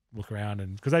look around,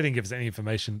 and because they didn't give us any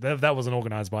information, that wasn't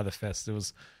organized by the fest. It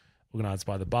was organized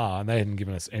by the bar, and they hadn't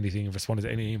given us anything and responded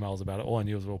to any emails about it. All I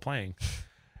knew was we were playing.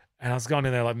 And I was going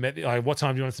in there like, what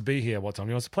time do you want us to be here? What time do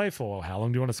you want us to play for? How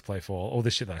long do you want us to play for? All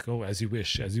this shit, like, oh, as you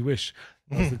wish, as you wish.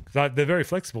 Like, they're very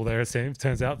flexible there, it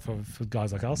turns out, for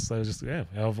guys like us. So just, yeah,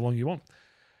 however long you want.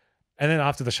 And then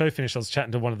after the show finished, I was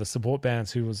chatting to one of the support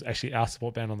bands who was actually our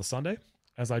support band on the Sunday.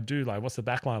 As I do, like, what's the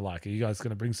backline like? Are you guys going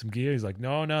to bring some gear? He's like,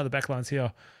 no, the backline's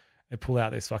here. They pull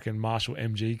out this fucking Marshall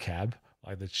MG cab,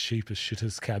 like the cheapest,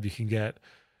 shittest cab you can get.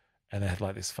 And they had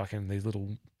like these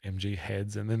little MG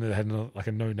heads. And then they had like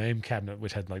a no-name cabinet,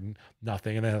 which had like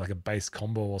nothing. And they had like a bass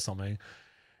combo or something.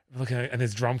 Looking at it, and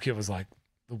his drum kit was like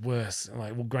the worst. And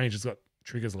like, well, Granger's got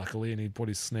triggers luckily, and he brought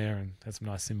his snare and had some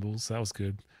nice cymbals. So that was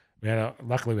good.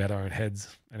 Luckily we had our own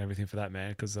heads and everything for that,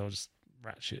 man, because they were just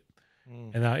rat shit.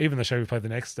 And even the show we played the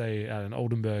next day out in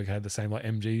Oldenburg had the same like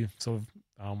MG sort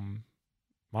of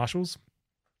Marshalls.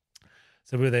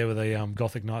 So we were there with the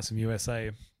Gothic Knights from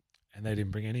USA, and they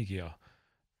didn't bring any gear.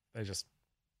 They just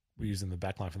were using the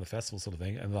backline from the festival sort of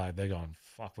thing. And like they're going,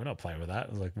 fuck, we're not playing with that. I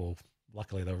was like, well,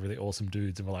 luckily they were really awesome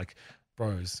dudes, and we're like,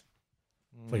 bros,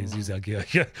 please use our gear.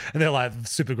 Yeah. And they're like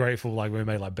super grateful. Like we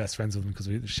made like best friends with them because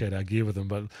we shared our gear with them.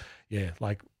 But yeah,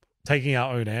 like taking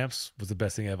our own amps was the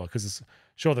best thing ever, because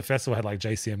sure, the festival had like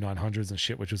JCM 900s and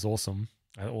shit, which was awesome.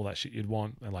 And all that shit you'd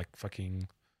want. And like fucking,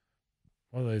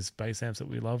 what are those bass amps that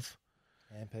we love?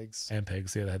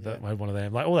 Ampegs, yeah, they had that. I had one of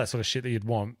them, like all that sort of shit that you'd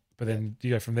want. But then you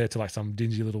go from there to like some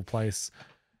dingy little place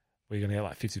where you're gonna get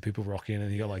like 50 people rocking,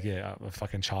 and you got like a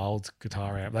fucking child's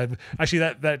guitar amp. Actually,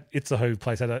 that It's a Ho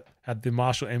place had the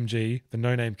Marshall MG, the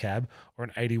no name cab, or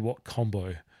an 80-watt combo.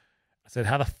 I said,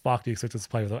 how the fuck do you expect us to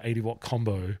play with an 80-watt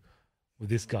combo with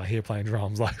this guy here playing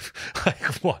drums? Like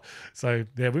what? So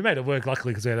yeah, we made it work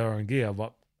luckily because we had our own gear,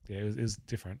 but yeah, it was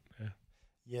different. Yeah.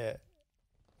 Yeah.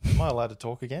 Am I allowed to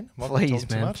talk again? Am I talking Please,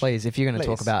 too man, much? please. If you're going to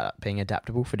talk Please. about being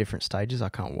adaptable for different stages, I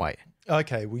can't wait.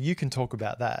 Okay, well, you can talk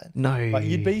about that. No. But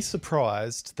you'd be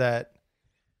surprised that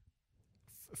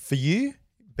for you,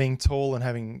 being tall and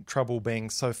having trouble being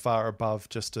so far above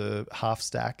just a half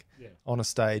stack on a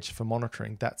stage for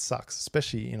monitoring, that sucks,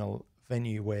 especially in a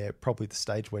venue where probably the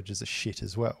stage wedges are shit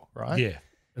as well, right? Yeah.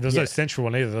 There's no central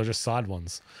one either. They're just side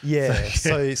ones. Yeah.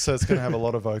 So it's going to have a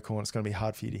lot of vocal and it's going to be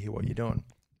hard for you to hear what you're doing.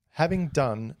 Having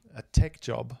done a tech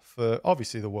job for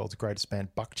obviously the world's greatest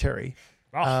band, Buck Cherry,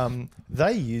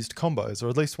 they used combos, or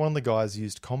at least one of the guys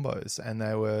used combos, and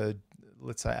they were,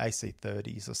 let's say,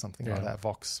 AC30s or something like that,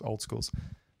 Vox old schools.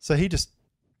 So he just,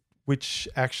 which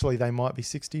actually they might be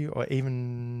 60 or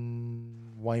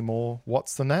even way more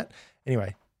watts than that.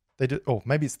 Anyway, they do, or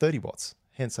maybe it's 30 watts,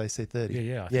 hence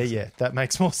AC30. Yeah. That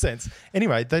makes more sense.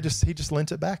 Anyway, he just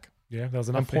lent it back. Yeah, that was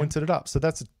enough. And pointed it up. So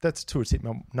that's tour tip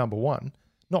number one.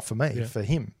 Not for me, for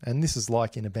him. And this is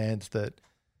like in a band that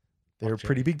they're a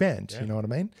pretty big band. You know what I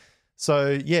mean?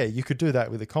 So yeah, you could do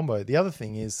that with a combo. The other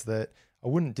thing is that I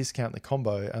wouldn't discount the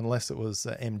combo unless it was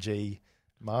an MG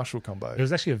Marshall combo. It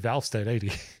was actually a Valve State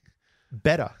 80.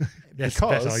 Better. Yes,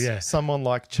 because better, someone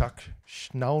like Chuck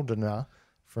Schnaudener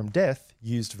from Death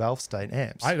used Valve State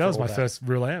amps. That was my first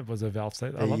real amp, was a Valve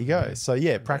State. There you go. So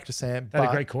yeah, practice amp. They had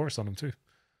a great chorus on them too.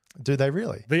 Do they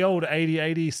really? The old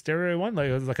 8080 stereo one,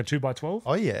 it was like a 2x12.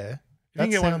 Oh yeah. That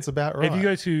sounds about right. If you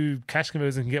go to Cash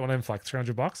Converters and can get one of them for like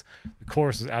 $300, the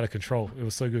chorus was out of control. It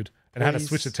was so good. And I had to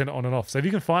switch to turn it on and off. So if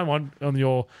you can find one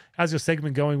on how's your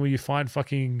segment going where you find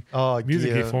fucking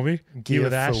music here for me? Gear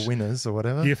with Ash. For winners or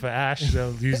whatever. Gear for Ash.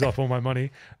 They'll use up all my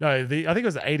money. No, I think it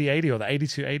was the 8080 or the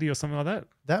 8280 or something like that.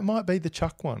 That might be the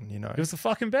Chuck one, you know. It was the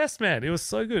fucking best, man. It was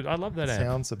so good. I love that amp.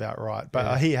 Sounds about right.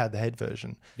 But he had the head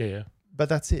version. Yeah. But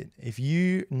that's it. If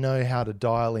you know how to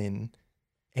dial in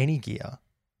any gear,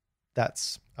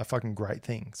 that's a fucking great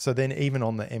thing. So then even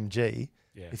on the MG,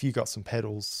 if you got some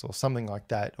pedals or something like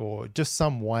that, or just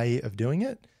some way of doing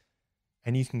it,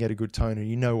 and you can get a good tone and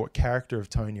you know what character of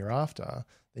tone you're after,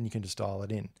 then you can just dial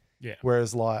it in. Yeah.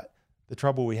 Whereas like the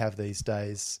trouble we have these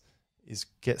days is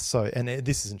and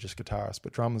this isn't just guitarists,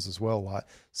 but drummers as well, like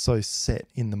so set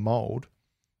in the mold.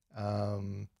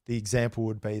 The example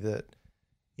would be that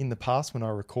in the past when I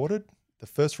recorded, the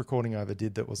first recording I ever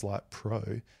did that was like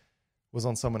pro was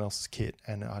on someone else's kit,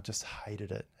 and I just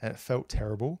hated it. And it felt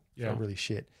terrible. It felt really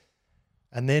shit.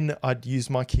 And then I'd use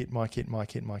my kit,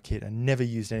 and never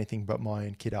used anything but my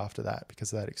own kit after that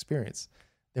because of that experience.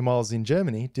 Then while I was in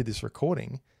Germany, did this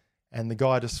recording, and the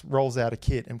guy just rolls out a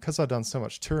kit. And because I'd done so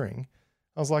much touring,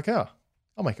 I was like, I'll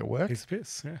make it work. Piece of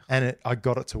piss, yeah. And I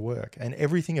got it to work. And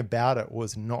everything about it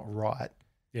was not right.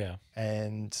 Yeah.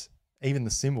 And even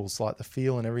the cymbals, like the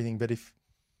feel and everything. But if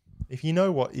you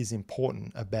know what is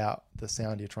important about the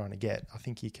sound you're trying to get, I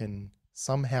think you can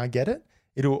somehow get it.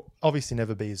 It'll obviously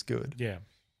never be as good. Yeah.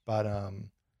 But I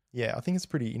think it's a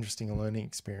pretty interesting learning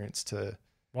experience to.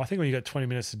 Well, I think when you got 20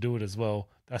 minutes to do it as well,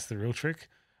 that's the real trick.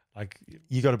 Like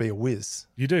you got to be a whiz.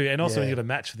 You do. And also you got to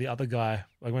match the other guy.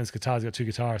 Like when it's guitars, you got two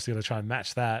guitarists, you got to try and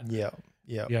match that. Yeah.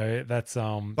 Yeah. That's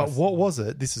But what was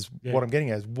it? This is what I'm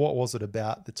getting at is what was it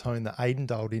about the tone that Aiden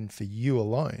dialed in for you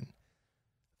alone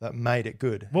that made it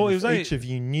good? Well, and it was each of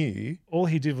you knew. All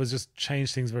he did was just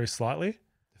change things very slightly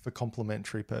for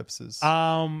complementary purposes.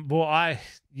 Well, I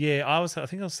think I was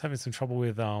having some trouble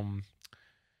with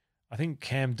I think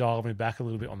Cam dialed me back a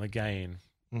little bit on the gain,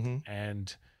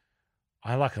 and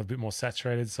I like a bit more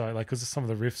saturated. So like, because some of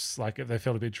the riffs, like they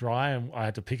felt a bit dry, and I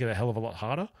had to pick it a hell of a lot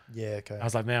harder. Yeah, okay. I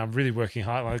was like, man, I'm really working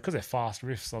hard, like because they're fast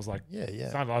riffs. I was like,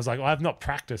 I was like, I have not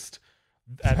practiced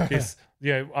at this.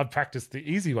 I've practiced the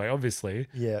easy way, obviously.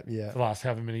 Yeah. For the last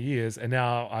however many years, and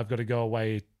now I've got to go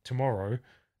away tomorrow,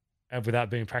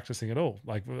 without being practicing at all,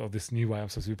 like this new way I'm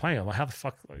supposed to be playing. I'm like, how the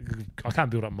fuck? I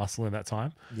can't build up muscle in that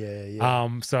time.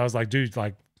 Yeah. So I was like, dude,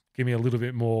 like, give me a little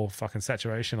bit more fucking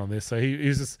saturation on this. So he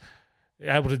was just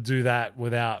able to do that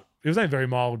without. It was only very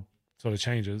mild sort of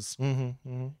changes,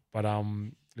 but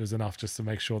it was enough just to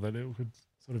make sure that it could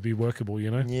sort of be workable, you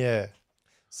know? Yeah.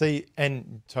 See,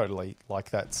 and totally like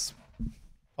that's.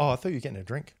 Oh, I thought you were getting a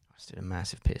drink. I just did a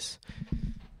massive piss.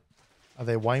 Are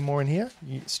there way more in here?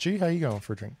 Stu, how are you going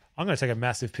for a drink? I'm going to take a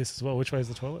massive piss as well. Which way is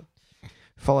the toilet?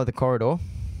 Follow the corridor.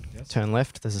 Yes. Turn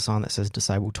left. There's a sign that says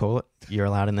disabled toilet. You're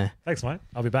allowed in there. Thanks, mate.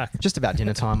 I'll be back. Just about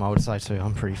dinner time, I would say too.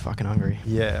 I'm pretty fucking hungry.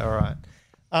 Yeah, all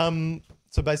right.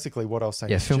 So basically what I was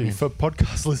saying for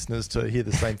podcast listeners to hear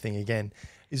the same thing again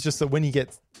is just that when you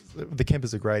get, the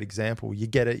Kemper's a great example. You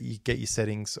get it, you get your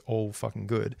settings all fucking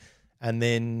good. And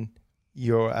then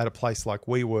you're at a place like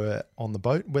we were on the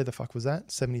boat. Where the fuck was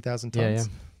that? 70,000 tons.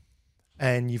 Yeah.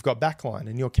 and you've got backline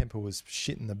and your Kemper was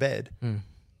shit in the bed,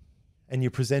 and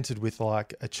you're presented with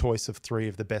like a choice of 3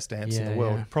 of the best amps in the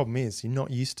world. Yeah. Problem is you're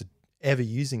not used to ever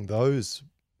using those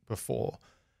before.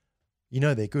 You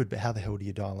know they're good, but how the hell do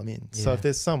you dial them in? So Yeah. if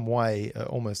there's some way,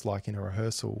 almost like in a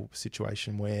rehearsal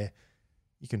situation, where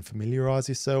you can familiarize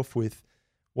yourself with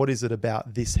what is it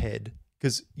about this head?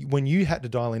 Because when you had to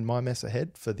dial in My Mesa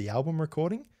head for the album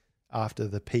recording after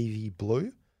the PV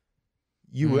blew,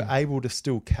 you were able to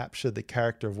still capture the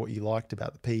character of what you liked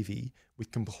about the PV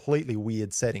with completely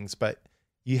weird settings, but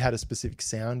you had a specific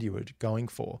sound you were going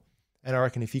for. And I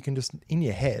reckon if you can just in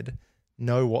your head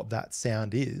know what that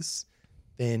sound is,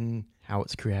 then How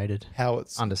it's created. how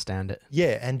it's Understand it.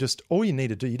 yeah, and just all you need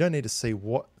to do, you don't need to see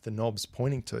what the knob's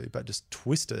pointing to, but just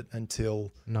twist it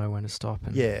until Know when to stop.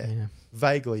 And, Yeah.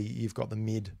 vaguely you've got the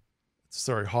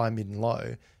high, mid, and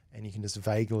low, and you can just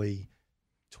vaguely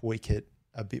tweak it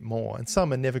a bit more. And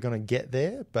some are never going to get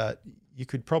there, but you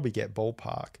could probably get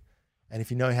ballpark. And if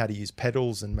you know how to use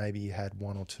pedals and maybe you had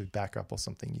 1 or 2 backup or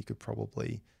something, you could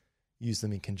probably use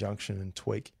them in conjunction and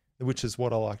tweak, which is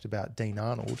what I liked about Dean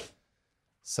Arnold,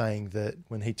 saying that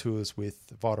when he tours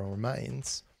with Vital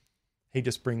Remains, he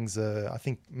just brings I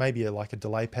think maybe like a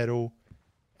delay pedal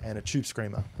and a tube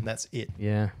screamer, and that's it.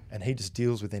 Yeah. And he just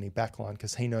deals with any backline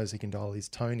because he knows he can dial his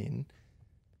tone in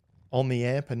on the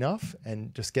amp enough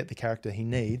and just get the character he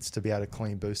needs to be able to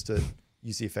clean boost it,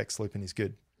 use the effects loop, and he's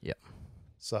good. Yep.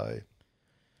 So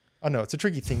I know it's a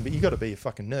tricky thing, but you got to be a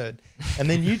fucking nerd. And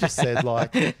then you just said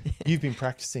like you've been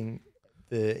practicing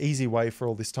the easy way for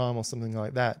all this time or something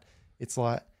like that. It's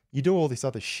like you do all this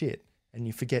other shit and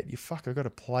you forget I've got to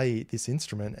play this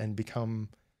instrument and become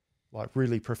like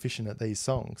really proficient at these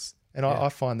songs. And I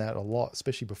find that a lot,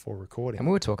 especially before recording. And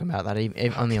we were talking about that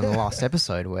only on the last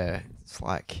episode, where it's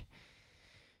like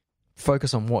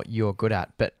focus on what you're good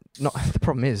at, but not. The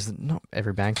problem is not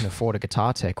every band can afford a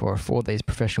guitar tech or afford these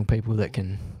professional people that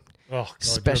can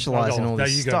specialize in all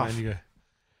this stuff. You go.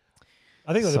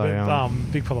 I think the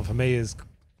big problem for me is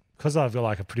because I've got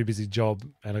like a pretty busy job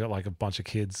and I've got like a bunch of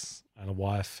kids and a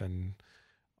wife and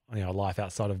a life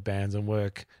outside of bands and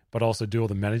work, but also do all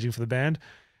the managing for the band.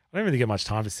 I don't really get much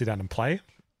time to sit down and play.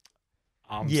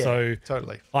 So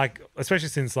totally. Like, especially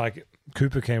since like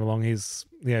Cooper came along,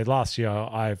 last year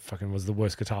I fucking was the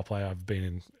worst guitar player I've been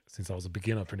in since I was a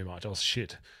beginner. Pretty much, I was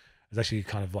shit. It was actually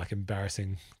kind of like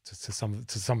embarrassing to some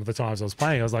of the times I was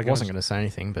playing. I was like, I wasn't going to say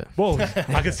anything, but well,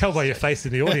 I could tell by your face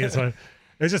in the audience. So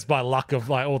it was just by luck of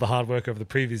like all the hard work over the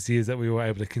previous years that we were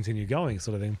able to continue going,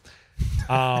 sort of thing.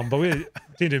 But we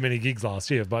didn't do many gigs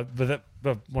last year. But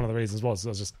one of the reasons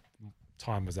was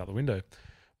time was out the window.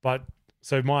 But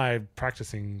so my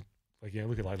practicing, like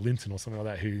look at like Linton or something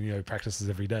like that, who practices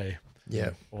every day.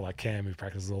 Yeah. Or like Cam, who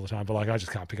practices all the time. But like I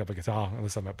just can't pick up a guitar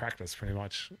unless I'm at practice, pretty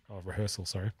much, or rehearsal.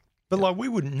 Sorry. But like we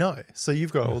wouldn't know. So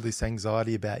you've got all this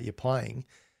anxiety about your playing,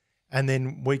 and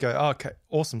then we go, oh, okay,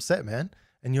 awesome set, man.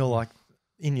 And you're like,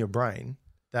 in your brain,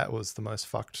 that was the most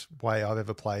fucked way I've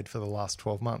ever played for the last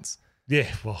 12 months. Yeah,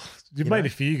 well, maybe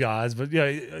for you guys, but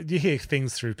you hear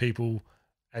things through people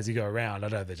as you go around. I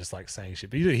know they're just like saying shit,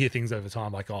 but you do hear things over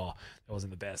time like, oh, that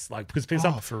wasn't the best. Like, because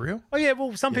people, For real? oh yeah,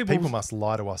 well, some people must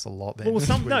lie to us a lot then. Well,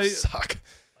 We suck.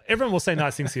 Everyone will say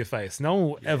nice things to your face. No one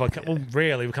will ever,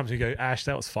 rarely will come to you and go, Ash,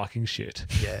 that was fucking shit.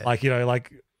 Yeah. Like,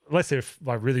 unless they're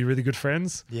like really, really good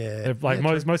friends. Yeah. Like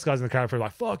Yeah, most guys in the crowd are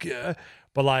like, fuck yeah.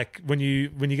 But like when you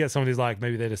get someone who's like,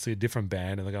 maybe they just see a different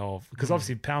band and they go, oh, because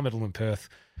obviously power metal in Perth,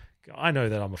 I know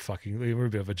that we're a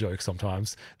bit of a joke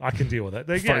sometimes. I can deal with it.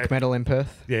 folk metal in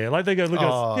Perth. Yeah, like they go, look at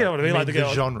us, you know what I mean? Like they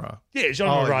go, genre. yeah,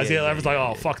 genre rise. yeah, Yeah, everyone's like,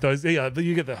 oh, yeah. fuck those. Yeah, but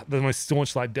you get the most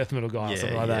staunch like death metal guy or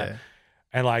something like that.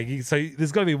 And like, so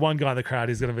there's got to be one guy in the crowd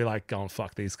who's going to be like, going,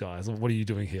 fuck these guys. What are you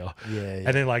doing here? Yeah.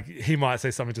 And then like, he might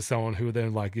say something to someone who would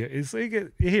then like, so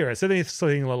you hear it. So then he's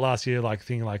thinking like last year, like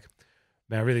thinking like,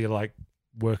 man, I really got to like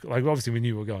work. Like obviously we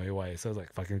knew we were going away. So I was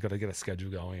like, fucking got to get a schedule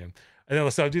going. And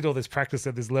then so I did all this practice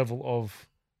at this level of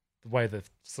the way the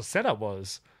setup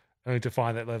was, only to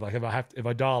find that like, if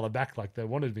I dial it back, like they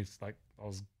wanted me, like I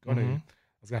was going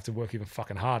to have to work even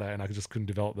fucking harder, and I just couldn't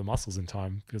develop the muscles in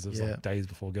time because it was like days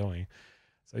before going.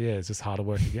 So yeah, it's just harder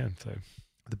work again. So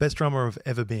the best drummer I've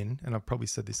ever been, and I've probably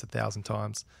said this 1,000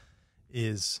 times,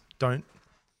 is don't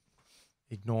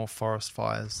ignore forest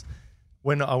fires.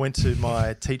 When I went to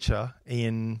my teacher,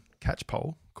 Ian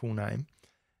Catchpole, cool name,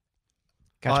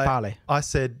 Parley. I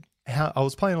said, I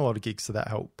was playing a lot of gigs, so that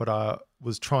helped, but I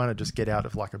was trying to just get out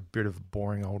of like a bit of a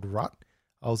boring old rut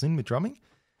I was in with drumming.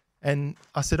 And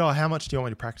I said, oh, how much do you want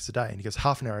me to practice a day? And he goes,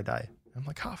 half an hour a day. I'm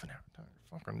like, half an hour?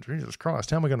 Fucking Jesus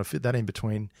Christ. How am I going to fit that in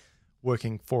between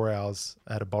working 4 hours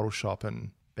at a bottle shop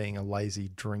and being a lazy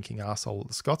drinking asshole at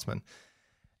the Scotsman?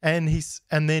 And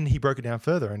then he broke it down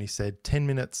further and he said 10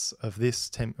 minutes of this,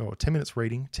 10 minutes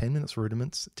reading, 10 minutes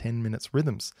rudiments, 10 minutes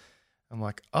rhythms. I'm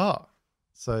like, oh,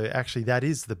 so actually that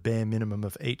is the bare minimum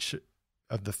of each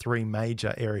of the 3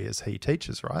 major areas he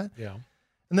teaches, right? Yeah.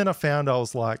 And then I found I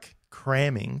was like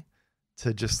cramming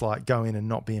to just like go in and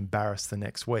not be embarrassed the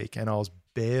next week. And I was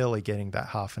barely getting that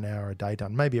half an hour a day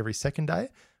done, maybe every second day,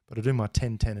 but I do my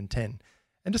 10, 10 and 10.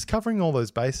 And just covering all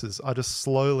those bases, I just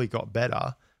slowly got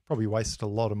better. Probably wasted a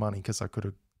lot of money because I could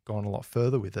have gone a lot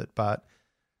further with it. But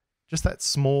just that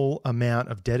small amount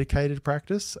of dedicated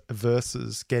practice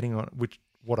versus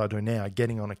what I do now,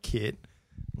 getting on a kit,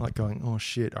 like going, oh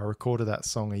shit, I recorded that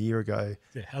song a year ago.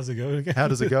 Yeah, how's it going again? How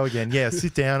does it go again? Yeah,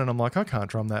 sit down and I'm like, I can't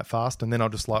drum that fast. And then I'll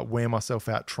just like wear myself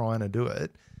out trying to do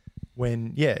it.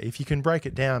 When, yeah, if you can break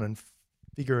it down and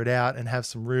figure it out and have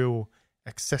some real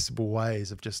accessible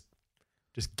ways of just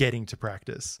getting to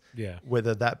practice. Yeah.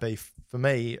 Whether that be, for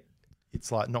me,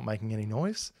 it's like not making any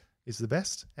noise is the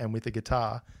best. And with the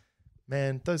guitar,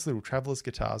 man, those little Travelers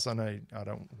guitars, I know I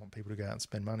don't want people to go out and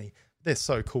spend money. They're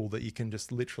so cool that you can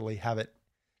just literally have it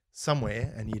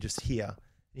somewhere and you just hear.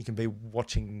 You can be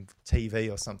watching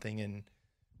TV or something and,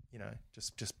 you know,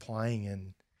 just playing,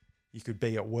 and you could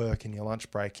be at work in your lunch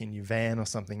break in your van or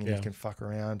something and you can fuck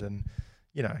around, and,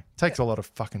 you know, it takes a lot of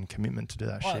fucking commitment to do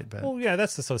that shit. But well, yeah,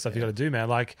 that's the sort of stuff you got to do, man.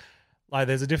 Like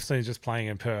there's a difference between just playing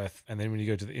in Perth, and then when you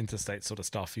go to the interstate sort of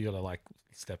stuff, you got to like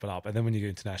step it up, and then when you go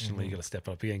internationally, you got to step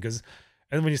it up again. And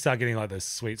then when you start getting like those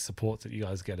sweet supports that you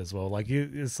guys get as well, like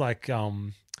it's like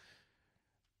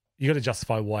you got to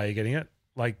justify why you're getting it.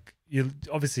 Like you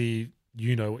obviously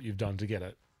you know what you've done to get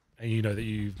it, and you know that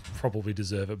you probably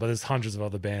deserve it. But there's hundreds of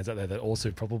other bands out there that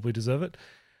also probably deserve it.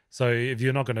 So if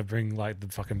you're not going to bring like the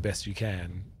fucking best you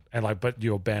can, and like, but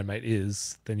your bandmate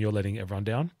is, then you're letting everyone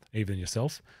down, even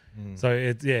yourself. So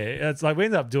it's like we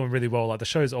ended up doing really well. Like the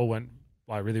shows all went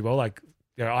like really well. Like,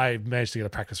 you know, I managed to get a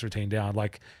practice routine down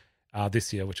like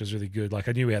this year, which was really good. Like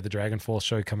I knew we had the Dragon Force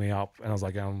show coming up, and I was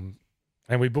like, and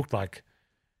we booked like,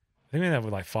 I think we ended up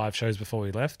with like 5 shows before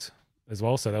we left as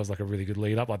well. So that was like a really good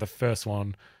lead up. Like the first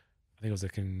one, I think it was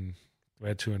like we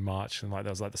had 2 in March, and like that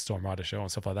was like the Storm Rider show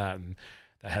and stuff like that. And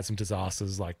they had some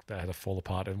disasters, like they had to fall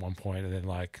apart at one point, and then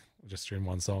like just doing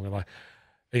one song and like,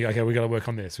 okay, we got to work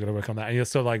on this, we got to work on that, and you're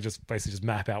sort of like just basically just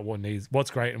map out what's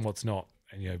great and what's not,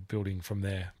 and, you know, building from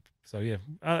there. So yeah,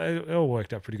 it all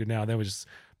worked out pretty good now. And then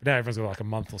but now everyone's got like a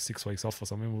month or 6 weeks off or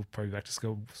something. We'll probably back to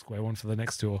square one for the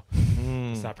next tour.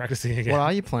 Start practicing again. What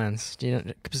are your plans? Do you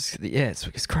know? 'Cause, yeah,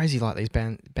 it's crazy. Like these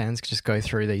bands just go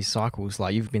through these cycles.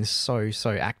 Like you've been so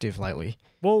active lately.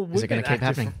 Well, is it going to keep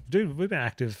happening, dude? We've been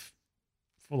active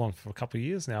full on for a couple of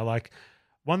years now. Like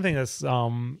one thing that's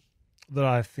that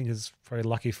I think is very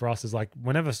lucky for us is like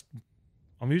whenever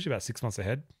I'm usually about 6 months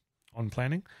ahead on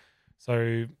planning.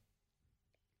 So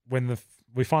when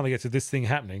we finally get to this thing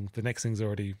happening, the next thing's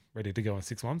already ready to go in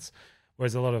 6 months.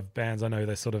 Whereas a lot of bands I know,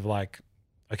 they're sort of like,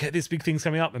 okay, this big thing's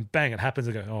coming up, and bang, it happens,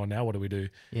 and go, oh, now what do we do?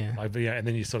 Yeah. Like, yeah, and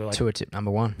then you sort of like tour tip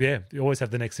number 1. Yeah, you always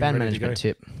have the next thing Band ready to go.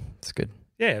 management tip. It's good.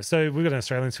 Yeah, so we've got an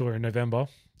Australian tour in November.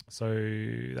 So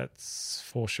that's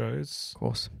 4 shows. Of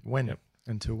course. when? Yep.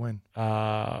 Until when?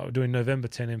 We're doing November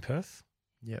 10 in Perth.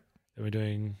 Yep. Then we're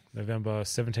doing November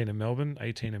 17 in Melbourne,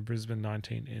 18 in Brisbane,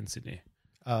 19 in Sydney.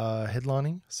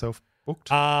 Headlining, self-booked?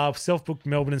 Self-booked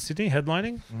Melbourne and Sydney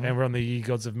headlining, and we're on the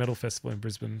Gods of Metal Festival in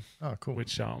Brisbane. Oh, cool.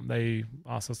 Which they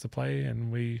asked us to play,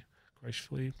 and we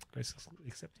graciously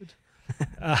accepted.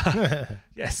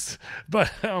 Yes,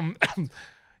 but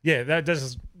yeah,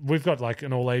 we've got like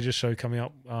an all ages show coming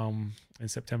up in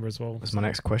September as well. That's my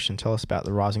next question. Tell us about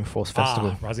the Rising Force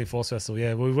Festival. Rising Force Festival.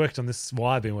 Yeah, we worked on this. Well,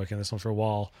 I've been working on this one for a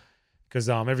while because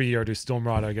every year I do Storm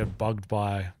Rider, I get bugged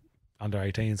by under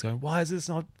 18s going, why is this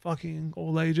not fucking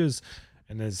all ages?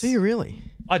 And Do you really?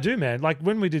 I do, man. Like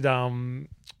when we did,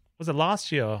 was it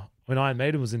last year when Iron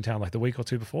Maiden was in town, like the week or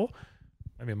two before,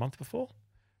 maybe a month before?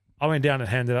 I went down and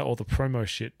handed out all the promo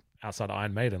shit outside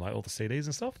Iron Maiden, like all the CDs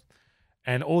and stuff.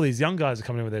 And all these young guys are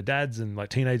coming in with their dads, and like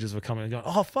teenagers were coming and going,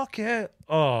 oh, fuck yeah.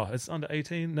 Oh, it's under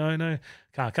 18. No,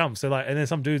 can't come. So like, and then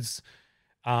some dudes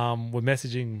were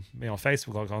messaging me on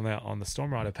Facebook, like on the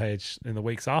Storm Rider page in the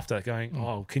weeks after going,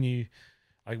 oh, can you,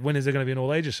 like, when is there going to be an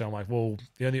all ages show? I'm like, well,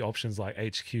 the only option's like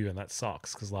HQ, and that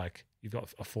sucks because like you've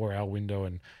got a 4-hour window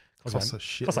and costs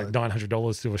like $900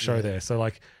 to do a show there. So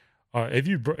like, if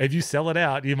you sell it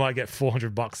out, you might get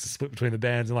 $400 to split between the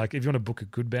bands. And like, if you want to book a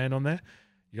good band on there,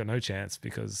 you got no chance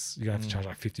because you're going to have to charge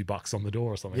like $50 on the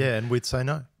door or something. Yeah, and we'd say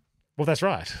no. Well, that's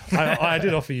right. I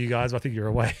did offer you guys, but I think you're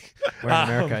away. We're in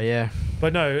America, yeah.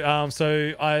 But no,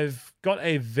 so I've got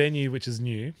a venue which is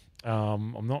new.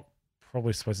 I'm not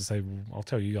probably supposed to say, I'll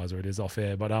tell you guys where it is off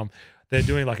air, but they're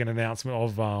doing like an announcement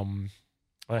of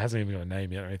it hasn't even got a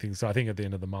name yet or anything. So I think at the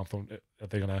end of the month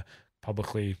they're going to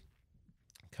publicly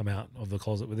come out of the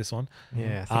closet with this one.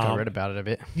 Yeah, I think I read about it a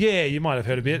bit. Yeah, you might have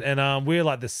heard a bit. And we're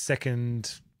like the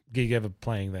second gig ever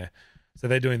playing there. So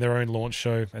they're doing their own launch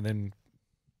show, and then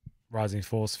Rising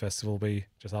Force Festival will be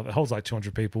just up. It holds like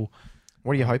 200 people.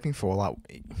 What are you hoping for? Like,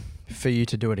 for you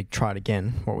to do it, try it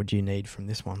again, what would you need from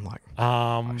this one? Like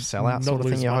sellout sort of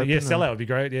thing you're hoping? Yeah, sellout would be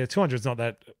great. Yeah, 200 is not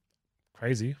that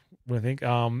crazy, I think.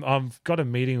 I've got a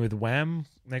meeting with Wham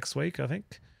next week, I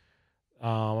think.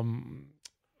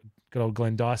 Good old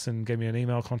Glenn Dyson gave me an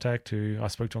email contact who I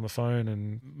spoke to on the phone,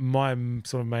 and my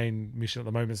sort of main mission at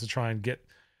the moment is to try and get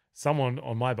someone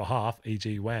on my behalf,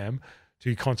 e.g. Wham,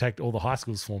 to contact all the high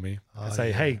schools for me and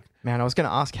say, hey. Man, I was going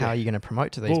to ask how you're going to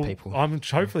promote to these people. I'm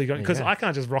hopefully going, because I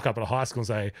can't just rock up at a high school and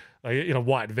say, like, in a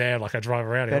white van, like I drive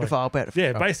around. Pedophile.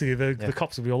 Yeah, basically the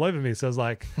cops will be all over me. So it's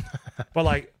like, but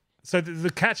like, so the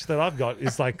catch that I've got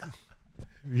is like,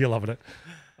 you're loving it.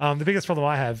 The biggest problem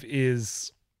I have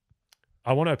is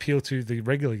I want to appeal to the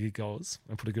regular gig goers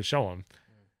and put a good show on,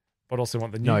 but also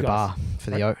want the new guys.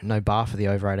 No bar for the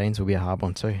over 18s will be a hard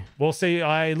one too. Well, see,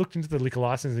 I looked into the liquor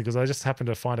licensing because I just happened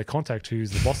to find a contact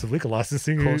who's the boss of liquor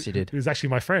licensing. Of course you did. Who's actually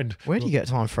my friend. Where do you get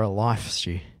time for a life,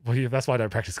 Stu? Well, yeah, that's why I don't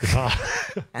practice guitar.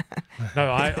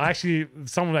 No, I actually,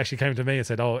 someone actually came to me and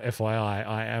said, "Oh, FYI,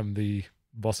 I am the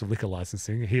boss of liquor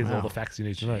licensing. Here's all the facts you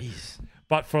need to know."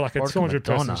 But for like a 200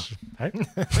 person, hey,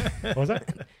 what was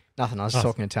that? Nothing. I was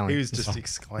talking to Talon. He was just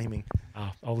exclaiming.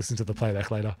 I'll listen to the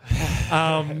playback later.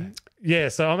 Yeah,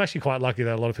 so I'm actually quite lucky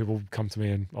that a lot of people come to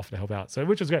me and offer to help out. So,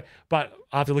 which was great. But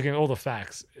after looking at all the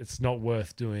facts, it's not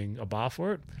worth doing a bar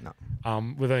for it.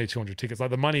 No. With only 200 tickets, like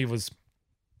the money was,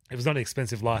 it was not an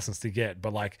expensive license to get,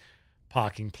 but like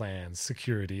parking plans,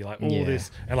 security, like all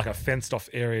this, and like a fenced off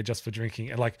area just for drinking,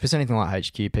 and like if it's anything like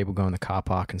HQ, people go in the car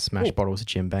park and smash bottles of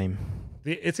Jim Beam.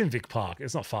 It's in Vic Park.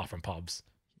 It's not far from pubs.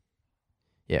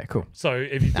 Yeah, cool. So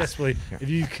if you desperately, if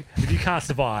you can't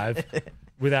survive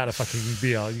without a fucking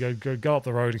beer, you go up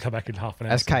the road and come back in half an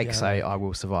hour. As Cake say, I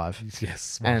will survive.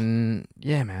 Yes. And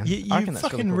yeah, man. You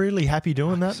fucking really happy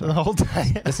doing that the whole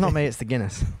day? It's not me, it's the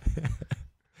Guinness.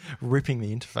 Ripping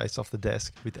the interface off the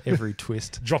desk with every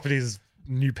twist. Dropping his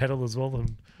new pedal as well.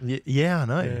 And yeah, I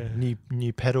know. Yeah.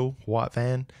 New pedal, white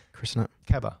van. Christen it.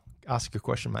 Cabba, ask a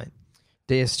question, mate.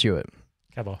 Dear Stuart.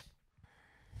 Cabba.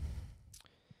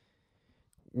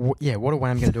 What are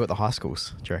Wham going to do at the high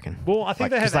schools, do you reckon? Well, I think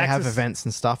they have have events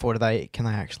and stuff, or can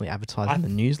they actually advertise in the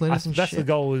newsletters and that's shit? the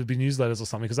goal, would be newsletters or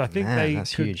something, because I think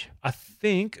that's huge. I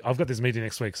think I've got this meeting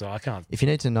next week, so I can't. If you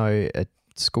need to know a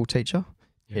school teacher,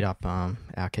 hit up our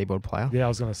keyboard player. Yeah, I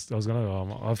was gonna.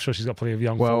 I'm sure she's got plenty of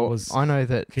young followers. I know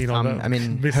that. Keen on I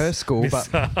mean, her school,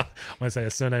 but I won't say her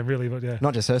surname really, but yeah,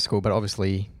 not just her school, but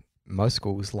obviously most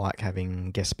schools like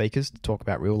having guest speakers to talk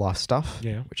about real life stuff.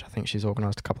 Yeah, which I think she's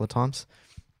organised a couple of times.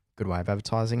 Good way of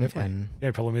advertising. Definitely. And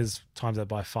the problem is times that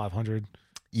by 500.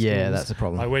 Yeah, schools. that's a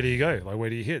problem. Like, where do you go? Like, where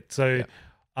do you hit? So,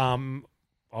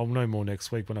 I'll know more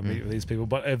next week when I meet with these people.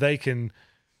 But if they can,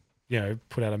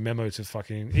 put out a memo to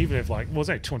fucking, even if it's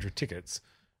only 200 tickets,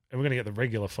 and we're going to get the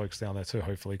regular folks down there too,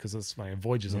 hopefully, because it's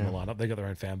Voyager's on the lineup. They got their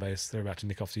own fan base. They're about to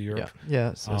nick off to Europe. Yeah,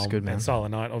 that's good, man. And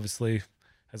Silent Night obviously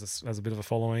has a bit of a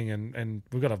following, and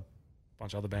we've got a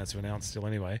bunch of other bands to announce still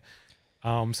anyway.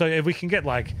 So if we can get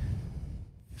like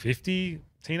 50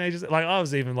 teenagers, like I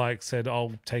was even said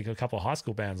I'll take a couple of high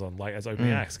school bands on as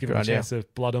opening acts, give them a chance to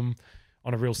blood them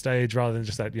on a real stage rather than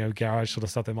just that garage sort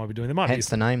of stuff they might be doing. They might hence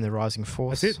the name, the Rising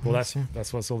Force. That's it. Well, that's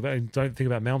what it's all about. And don't think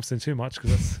about Malmsteen too much,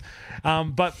 because that's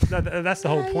but that's the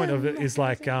whole point of it, is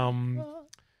if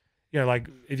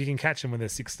you can catch them when they're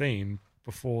 16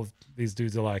 before these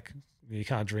dudes are you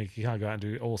can't drink, you can't go out and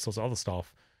do all sorts of other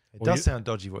stuff. It does sound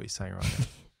dodgy what you're saying right now.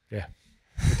 Yeah.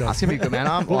 That's gonna be good,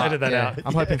 man. We'll edit that out.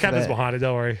 I'm hoping Cabin's behind it,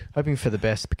 don't worry. Hoping for the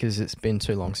best, because it's been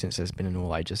too long since there's been an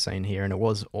all ages scene here, and it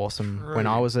was awesome when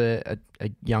I was a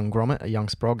young grommet, a young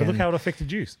sprog. But look how it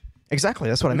affected you. Exactly,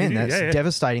 that's what I mean. That's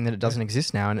devastating that it doesn't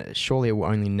exist now, and surely it will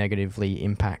only negatively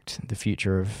impact the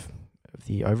future of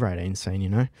the over 18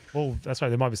 scene. Well, that's right.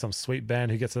 There might be some sweet band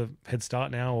who gets a head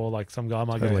start now, or some guy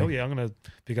might go, "Oh yeah, I'm gonna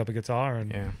pick up a guitar,"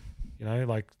 and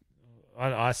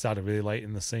I started really late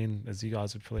in the scene, as you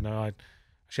guys would probably know.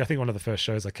 I think one of the first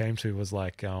shows I came to was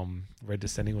Red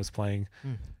Descending was playing.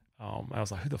 I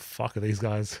was like, who the fuck are these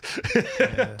guys?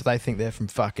 Do they think they're from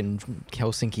fucking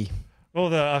Helsinki?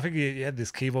 Well, I think he had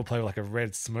this keyboard player with a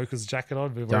red smoker's jacket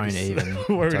on. Don't even.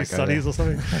 Wearing his sunnies or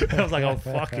something. I was like, oh,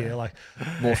 fuck yeah.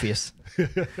 Morpheus.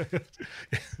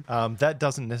 That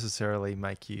doesn't necessarily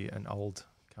make you an old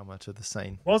comer to the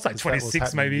scene. Well, it's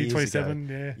 26 maybe,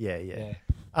 27. Yeah.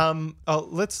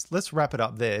 Let's wrap it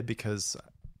up there because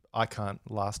I can't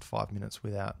last 5 minutes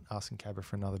without asking Cabba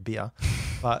for another beer.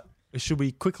 But should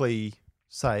we quickly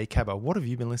say, Cabba, what have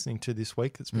you been listening to this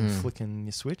week that's been flicking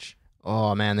your switch?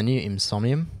 Oh man, the new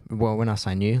Insomnium. Well, when I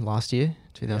say new, last year,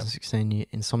 2016, new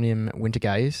Insomnium Winter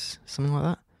Gaze, something like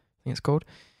that. I think it's called.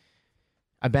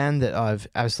 A band that I've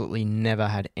absolutely never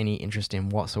had any interest in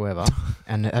whatsoever,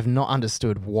 and have not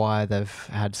understood why they've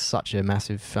had such a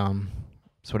massive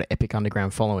sort of epic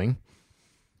underground following.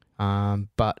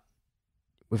 But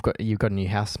you've got a new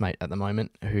housemate at the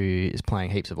moment who is playing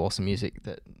heaps of awesome music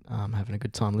that I'm having a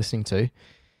good time listening to.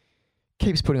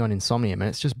 Keeps putting on Insomnium, and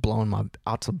it's just blowing my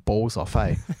utter balls off.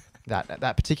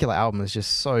 That particular album is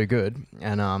just so good,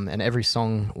 and every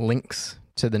song links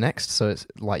to the next, so it's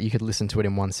like you could listen to it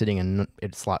in one sitting, and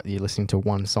it's like you're listening to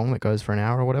one song that goes for an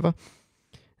hour or whatever.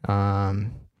 A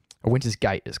Winter's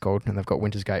Gate it's called, and they've got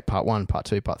Winter's Gate Part 1, Part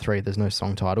 2, Part 3. There's no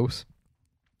song titles,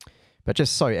 but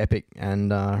just so epic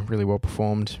and really well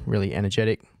performed, really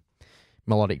energetic,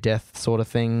 melodic death sort of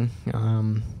thing.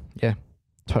 Yeah,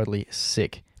 totally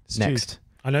sick. Next.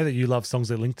 I know that you love songs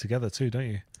that link together too, don't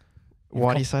you?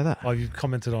 Why do you say that? Oh, you've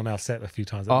commented on our set a few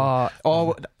times. No,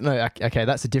 okay,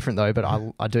 that's a different though. But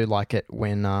I do like it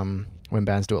when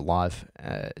bands do it live.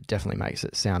 It definitely makes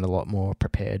it sound a lot more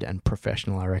prepared and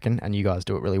professional, I reckon. And you guys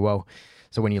do it really well.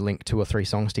 So when you link 2 or 3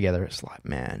 songs together, it's like,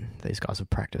 man, these guys have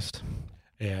practiced.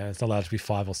 Yeah, it's not allowed to be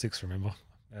 5 or 6. Remember,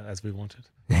 as we wanted.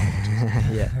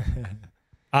 Yeah.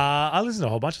 I listened to a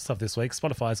whole bunch of stuff this week.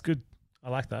 Spotify is good. I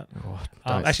like that.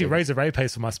 Actually, Razor Ray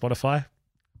pays for my Spotify.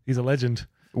 He's a legend.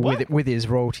 With his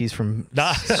royalties from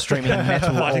streaming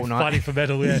metal all night. Fighting for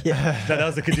metal, yeah. That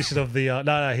was the condition of the...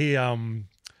 he...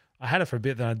 I had it for a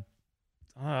bit, then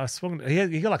I swung...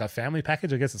 He got like a family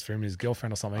package. I guess it's for him and his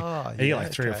girlfriend or something. He got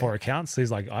like 3 or 4 accounts. So he's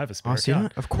like, I have a spare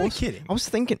account. Of course. Are you kidding? I was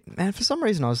thinking, man, for some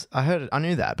reason I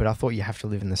knew that, but I thought you have to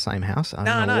live in the same house. I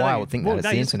don't know why I would think that. It's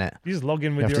the internet. You just log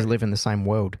in with you have to live in the same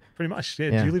world. Pretty much,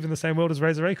 yeah. Do you live in the same world as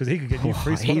Razor Ray? Because he could get you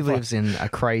free Spotify. He lives in a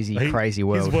crazy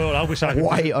world. His world, I wish I could.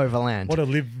 Way overland. Want to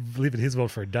live in his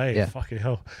world for a day. Yeah. Fucking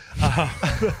hell.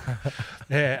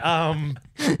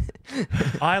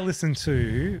 I listened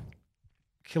to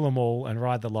Kill 'Em All and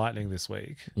Ride the Lightning this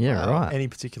week. Yeah, right. Any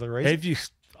particular reason?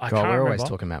 I can't remember. We're always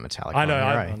talking about Metallica. I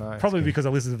know. Probably because I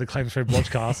listened to the Claims Free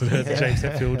podcast and heard James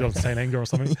Hetfield of St. Anger or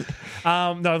something.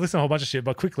 No, I listened to a whole bunch of shit.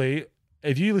 But quickly,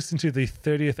 if you listen to the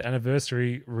 30th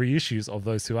anniversary reissues of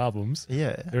those 2 albums,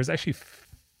 there is actually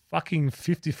fucking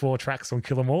 54 tracks on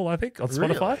Kill 'Em All, I think, on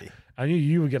Spotify. Really? I knew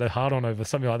you would get a hard on over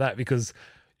something like that because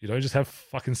you don't just have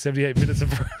fucking 78 minutes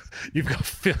of... You've got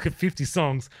 50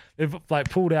 songs. They've like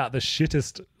pulled out the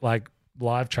shittest like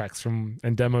live tracks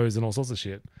and demos and all sorts of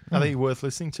shit. Are they worth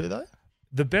listening to though?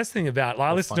 The best thing about...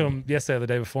 I listened to them yesterday or the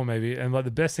day before maybe, and like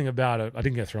the best thing about it... I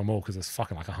didn't get through them all because there's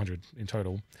fucking like 100 in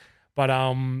total.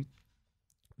 But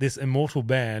this Immortal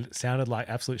band sounded like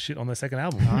absolute shit on their second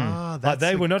album. Like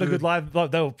they were not a good live... Like,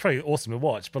 they were pretty awesome to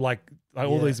watch, but like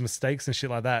all these mistakes and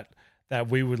shit like that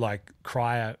we would like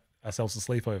cry ourselves to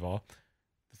sleep over,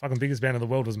 the fucking biggest band in the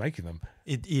world was making them.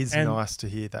 It is nice to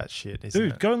hear that shit, isn't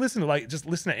dude, it? go and listen to just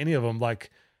listen to any of them.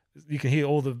 Like you can hear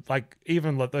all the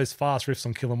even like those fast riffs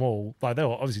on Kill 'Em All. Like they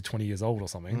were obviously 20 years old or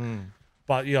something,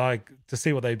 but like to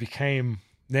see what they became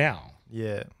now.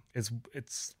 Yeah, it's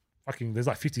fucking. There's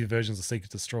like 50 versions of Seek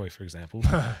and Destroy, for example.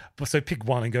 But so pick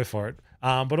one and go for it.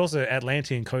 But also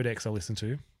Atlantean Codex I listened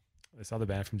to, this other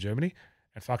band from Germany.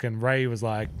 And fucking Ray was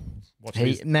like,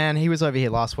 he was over here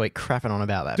last week crapping on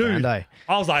about that band, eh?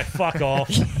 I was like, fuck off.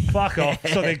 Fuck off.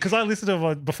 So because I listened to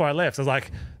them before I left, I was like,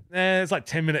 it's like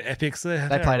 10-minute epics. They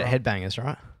played at Headbangers,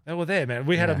 right? They were there, man.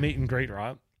 We had a meet and greet,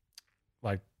 right?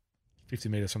 Like 50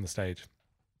 meters from the stage.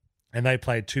 And they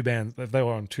played 2 bands. They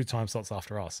were on 2 time slots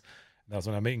after us. That was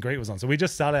when our meet and greet was on. So we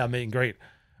just started our meet and greet.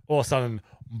 All of a sudden,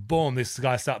 boom, this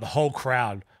guy started, the whole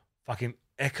crowd fucking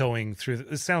echoing through.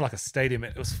 It sounded like a stadium.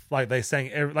 It was like they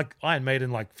sang like Iron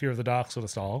Maiden, like Fear of the Dark sort of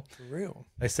style. For real.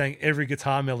 They sang every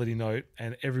guitar melody note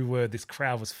and every word. This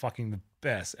crowd was fucking the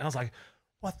best. And I was like,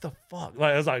 what the fuck?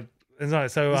 Like I was like, so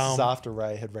this is after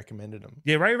Ray had recommended him.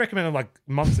 Yeah, Ray recommended him like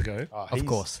months ago. Of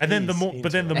course. And then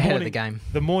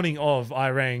the morning of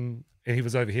I rang, and he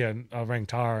was over here, and I rang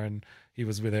Tara, and he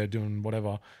was with her doing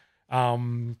whatever.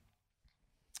 And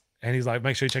he's like,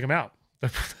 make sure you check him out.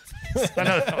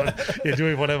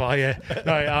 Doing whatever. Yeah.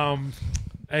 No.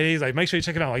 And he's like, make sure you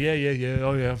check it out. Like, yeah.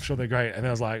 Oh yeah, I'm sure they're great. And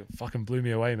I was like, fucking blew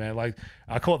me away, man. Like,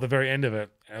 I caught the very end of it.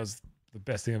 It was the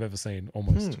best thing I've ever seen.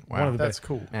 Almost. Wow, that's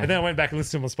cool. And then I went back and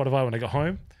listened to him on Spotify when I got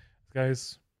home. I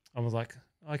was like,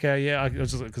 Okay, yeah,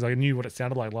 because I knew what it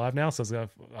sounded like live now, so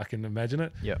I can imagine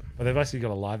it. Yeah. But they've actually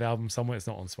got a live album somewhere. It's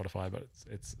not on Spotify, but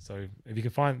it's so if you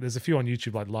can find, there's a few on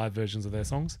YouTube like live versions of their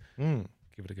songs. Mm.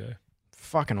 Give it a go.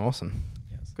 Fucking awesome.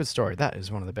 Yes. Good story. That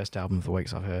is one of the best album of the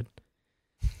weeks I've heard.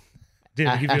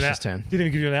 Didn't even Ash's turn. Didn't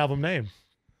even give you an album name.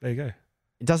 There you go.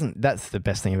 It doesn't. That's the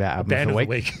best thing about album Band of the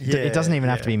week. Yeah, It doesn't even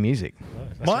have to be music. Oh,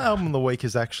 that's My right. album of the week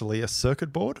is actually a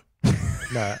circuit board.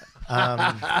 No.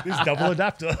 This double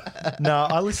adapter. No,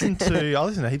 I listened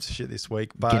to heaps of shit this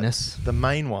week, but Guinness. the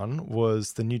main one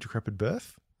was the New Decrepit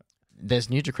Birth. There's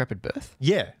New Decrepit Birth.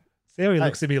 Yeah. See how he Hey.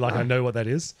 looks at me like I know what that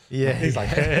is. Yeah. He's like,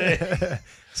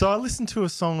 So I listened to a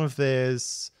song of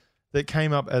theirs that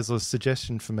came up as a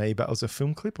suggestion for me, but it was a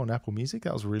film clip on Apple Music.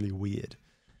 That was really weird.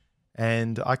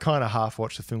 And I kind of half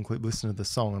watched the film clip, listened to the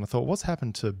song, and I thought, what's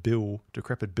happened to Bill,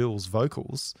 Decrepit Bill's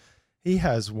vocals? He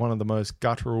has one of the most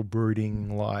guttural,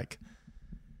 brooding, like,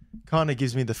 kind of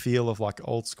gives me the feel of like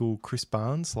old school Chris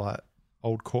Barnes, like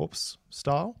Old Corpse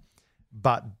style.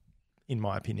 But in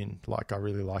my opinion, like I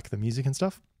really like the music and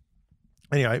stuff.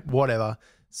 Anyway, whatever.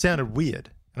 Sounded weird.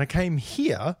 And I came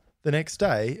here the next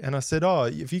day and I said, oh,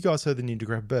 if you guys heard the New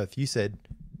Decrepit Birth, you said,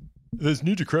 there's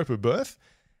New Decrepit Birth.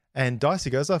 And Dicey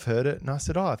goes, I've heard it. And I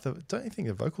said, oh, don't you think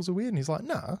the vocals are weird? And he's like,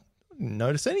 nah, I didn't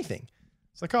notice anything.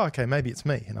 It's like, oh, okay, maybe it's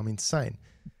me and I'm insane.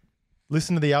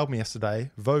 Listen to the album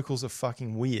yesterday. Vocals are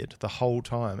fucking weird the whole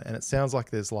time. And it sounds like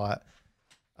there's like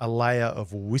a layer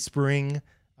of whispering,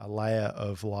 a layer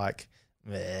of like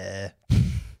meh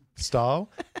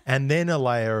style, and then a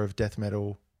layer of death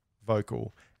metal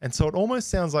vocal. And so it almost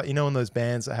sounds like, you know, in those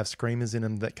bands that have screamers in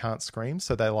them that can't scream.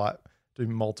 So they like do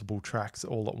multiple tracks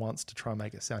all at once to try and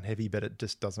make it sound heavy, but it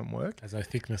just doesn't work. There's no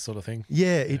thickness sort of thing.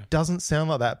 Yeah, it doesn't sound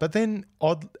like that. But then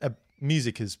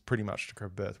music is pretty much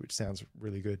Decrepit Birth, which sounds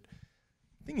really good.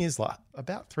 Thing is, like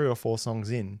about 3 or 4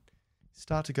 songs in, you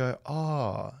start to go,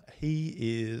 oh,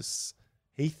 he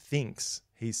thinks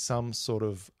he's some sort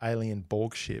of alien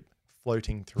Borg ship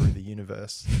floating through the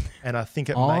universe. And I think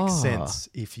it makes sense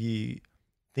if you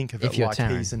think of If it you're like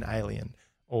Taran. he's an alien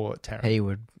or Taran. He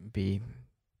would be.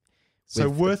 So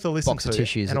with worth a listen box to. of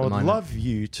tissues And at I the would moment. love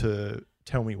you to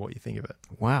tell me what you think of it.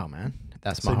 Wow, man.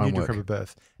 That's So my New homework. Decrepit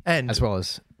Birth. And As well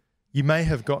as you may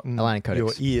have gotten Atlantic your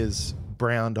Codex. ears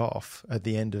browned off at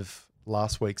the end of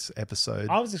last week's episode.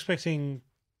 I was expecting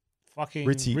fucking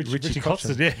Richie Richie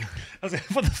Kotzen. Kotzen. Yeah. I was like,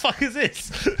 what the fuck is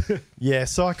this? Yeah,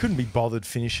 so I couldn't be bothered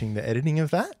finishing the editing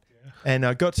of that. And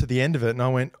I got to the end of it and I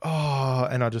went, oh,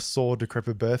 and I just saw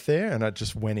Decrepit Birth there and I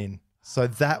just went in. So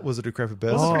that was a Decrepit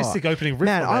Birth. That's a pretty Oh, sick opening riff.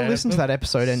 man, on I there. listened to that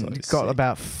episode and So got sick.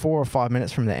 about 4 or 5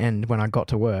 minutes from the end when I got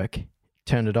to work,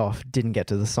 turned it off, didn't get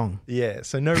to the song. Yeah,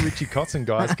 so no Richie Kotzen,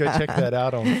 guys. Go check that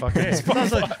out on fucking Yeah, 'cause I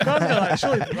was like,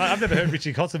 surely, like, I've never heard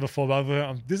Richie Kotzen before,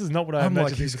 but this is not what I I'm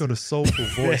imagined. like, he's got a soulful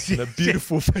voice and a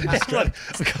beautiful face.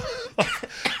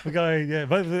 We're going, yeah.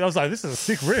 But I was like, this is a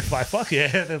sick riff. Like, fuck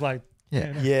yeah. They're like,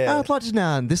 Yeah. Yeah, I'd like to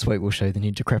know. This week we'll show you the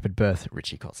New Decrepit Birth,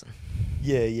 Richie Kotzen.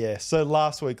 yeah. So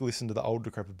last week, listened to the old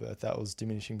Decrepit Birth. That was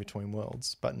Diminishing Between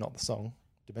Worlds, but not the song.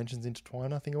 Dimensions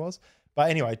Intertwine, I think it was. But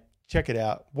anyway, check it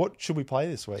out. What should we play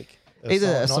this week? Either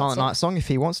a Silent Night song if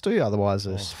he wants to, otherwise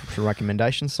a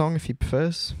recommendation song if he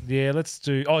prefers. yeah, let's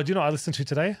do. Oh, do you know what I listened to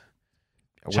today?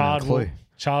 I wouldn't have a clue.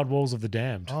 Child Walls of the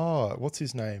Damned. Oh, what's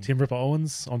his name? Tim Ripper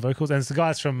Owens on vocals. And it's the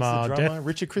guys from The drummer, Death.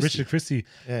 Richard Christie. Richard Christie.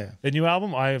 Yeah. Their new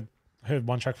album, I heard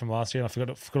one track from last year and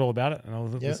I forgot all about it. And I'll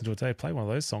Yeah. listen to it today. Play one of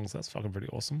those songs. That's fucking pretty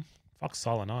awesome. Fuck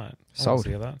Silent Night. I Sold. want to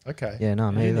hear that. Okay. Yeah, no,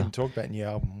 We me didn't either. even talk about new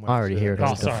album. I already hear it Oh,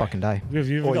 all the sorry. fucking day.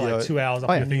 We've Or got your- like 2 hours up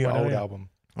oh, your yeah, thing New right now, old yeah. album.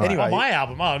 All right. Anyway, Oh, my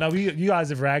album. Oh, no, you guys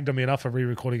have ragged on me enough for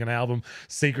re-recording an album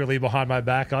secretly behind my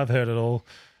back. I've heard it all.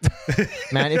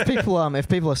 Man, if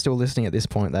people are still listening at this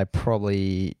point, they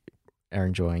probably are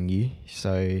enjoying you.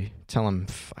 So tell them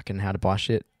fucking how to buy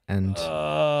shit and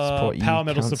support you.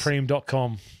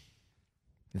 PowerMetalSupreme.com.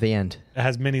 The end. It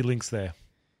has many links there.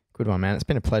 Good one, man. It's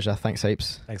been a pleasure. Thanks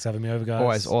heaps. Thanks for having me over, guys.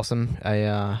 Always awesome.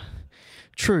 A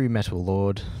true metal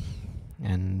lord.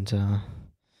 And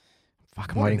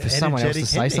fuck, I'm What waiting an for someone else to energetic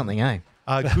say ending. something, eh?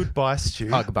 goodbye, Stu.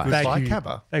 Oh, goodbye. Thank Goodbye, you.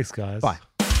 Cabba. Thanks, guys. Bye.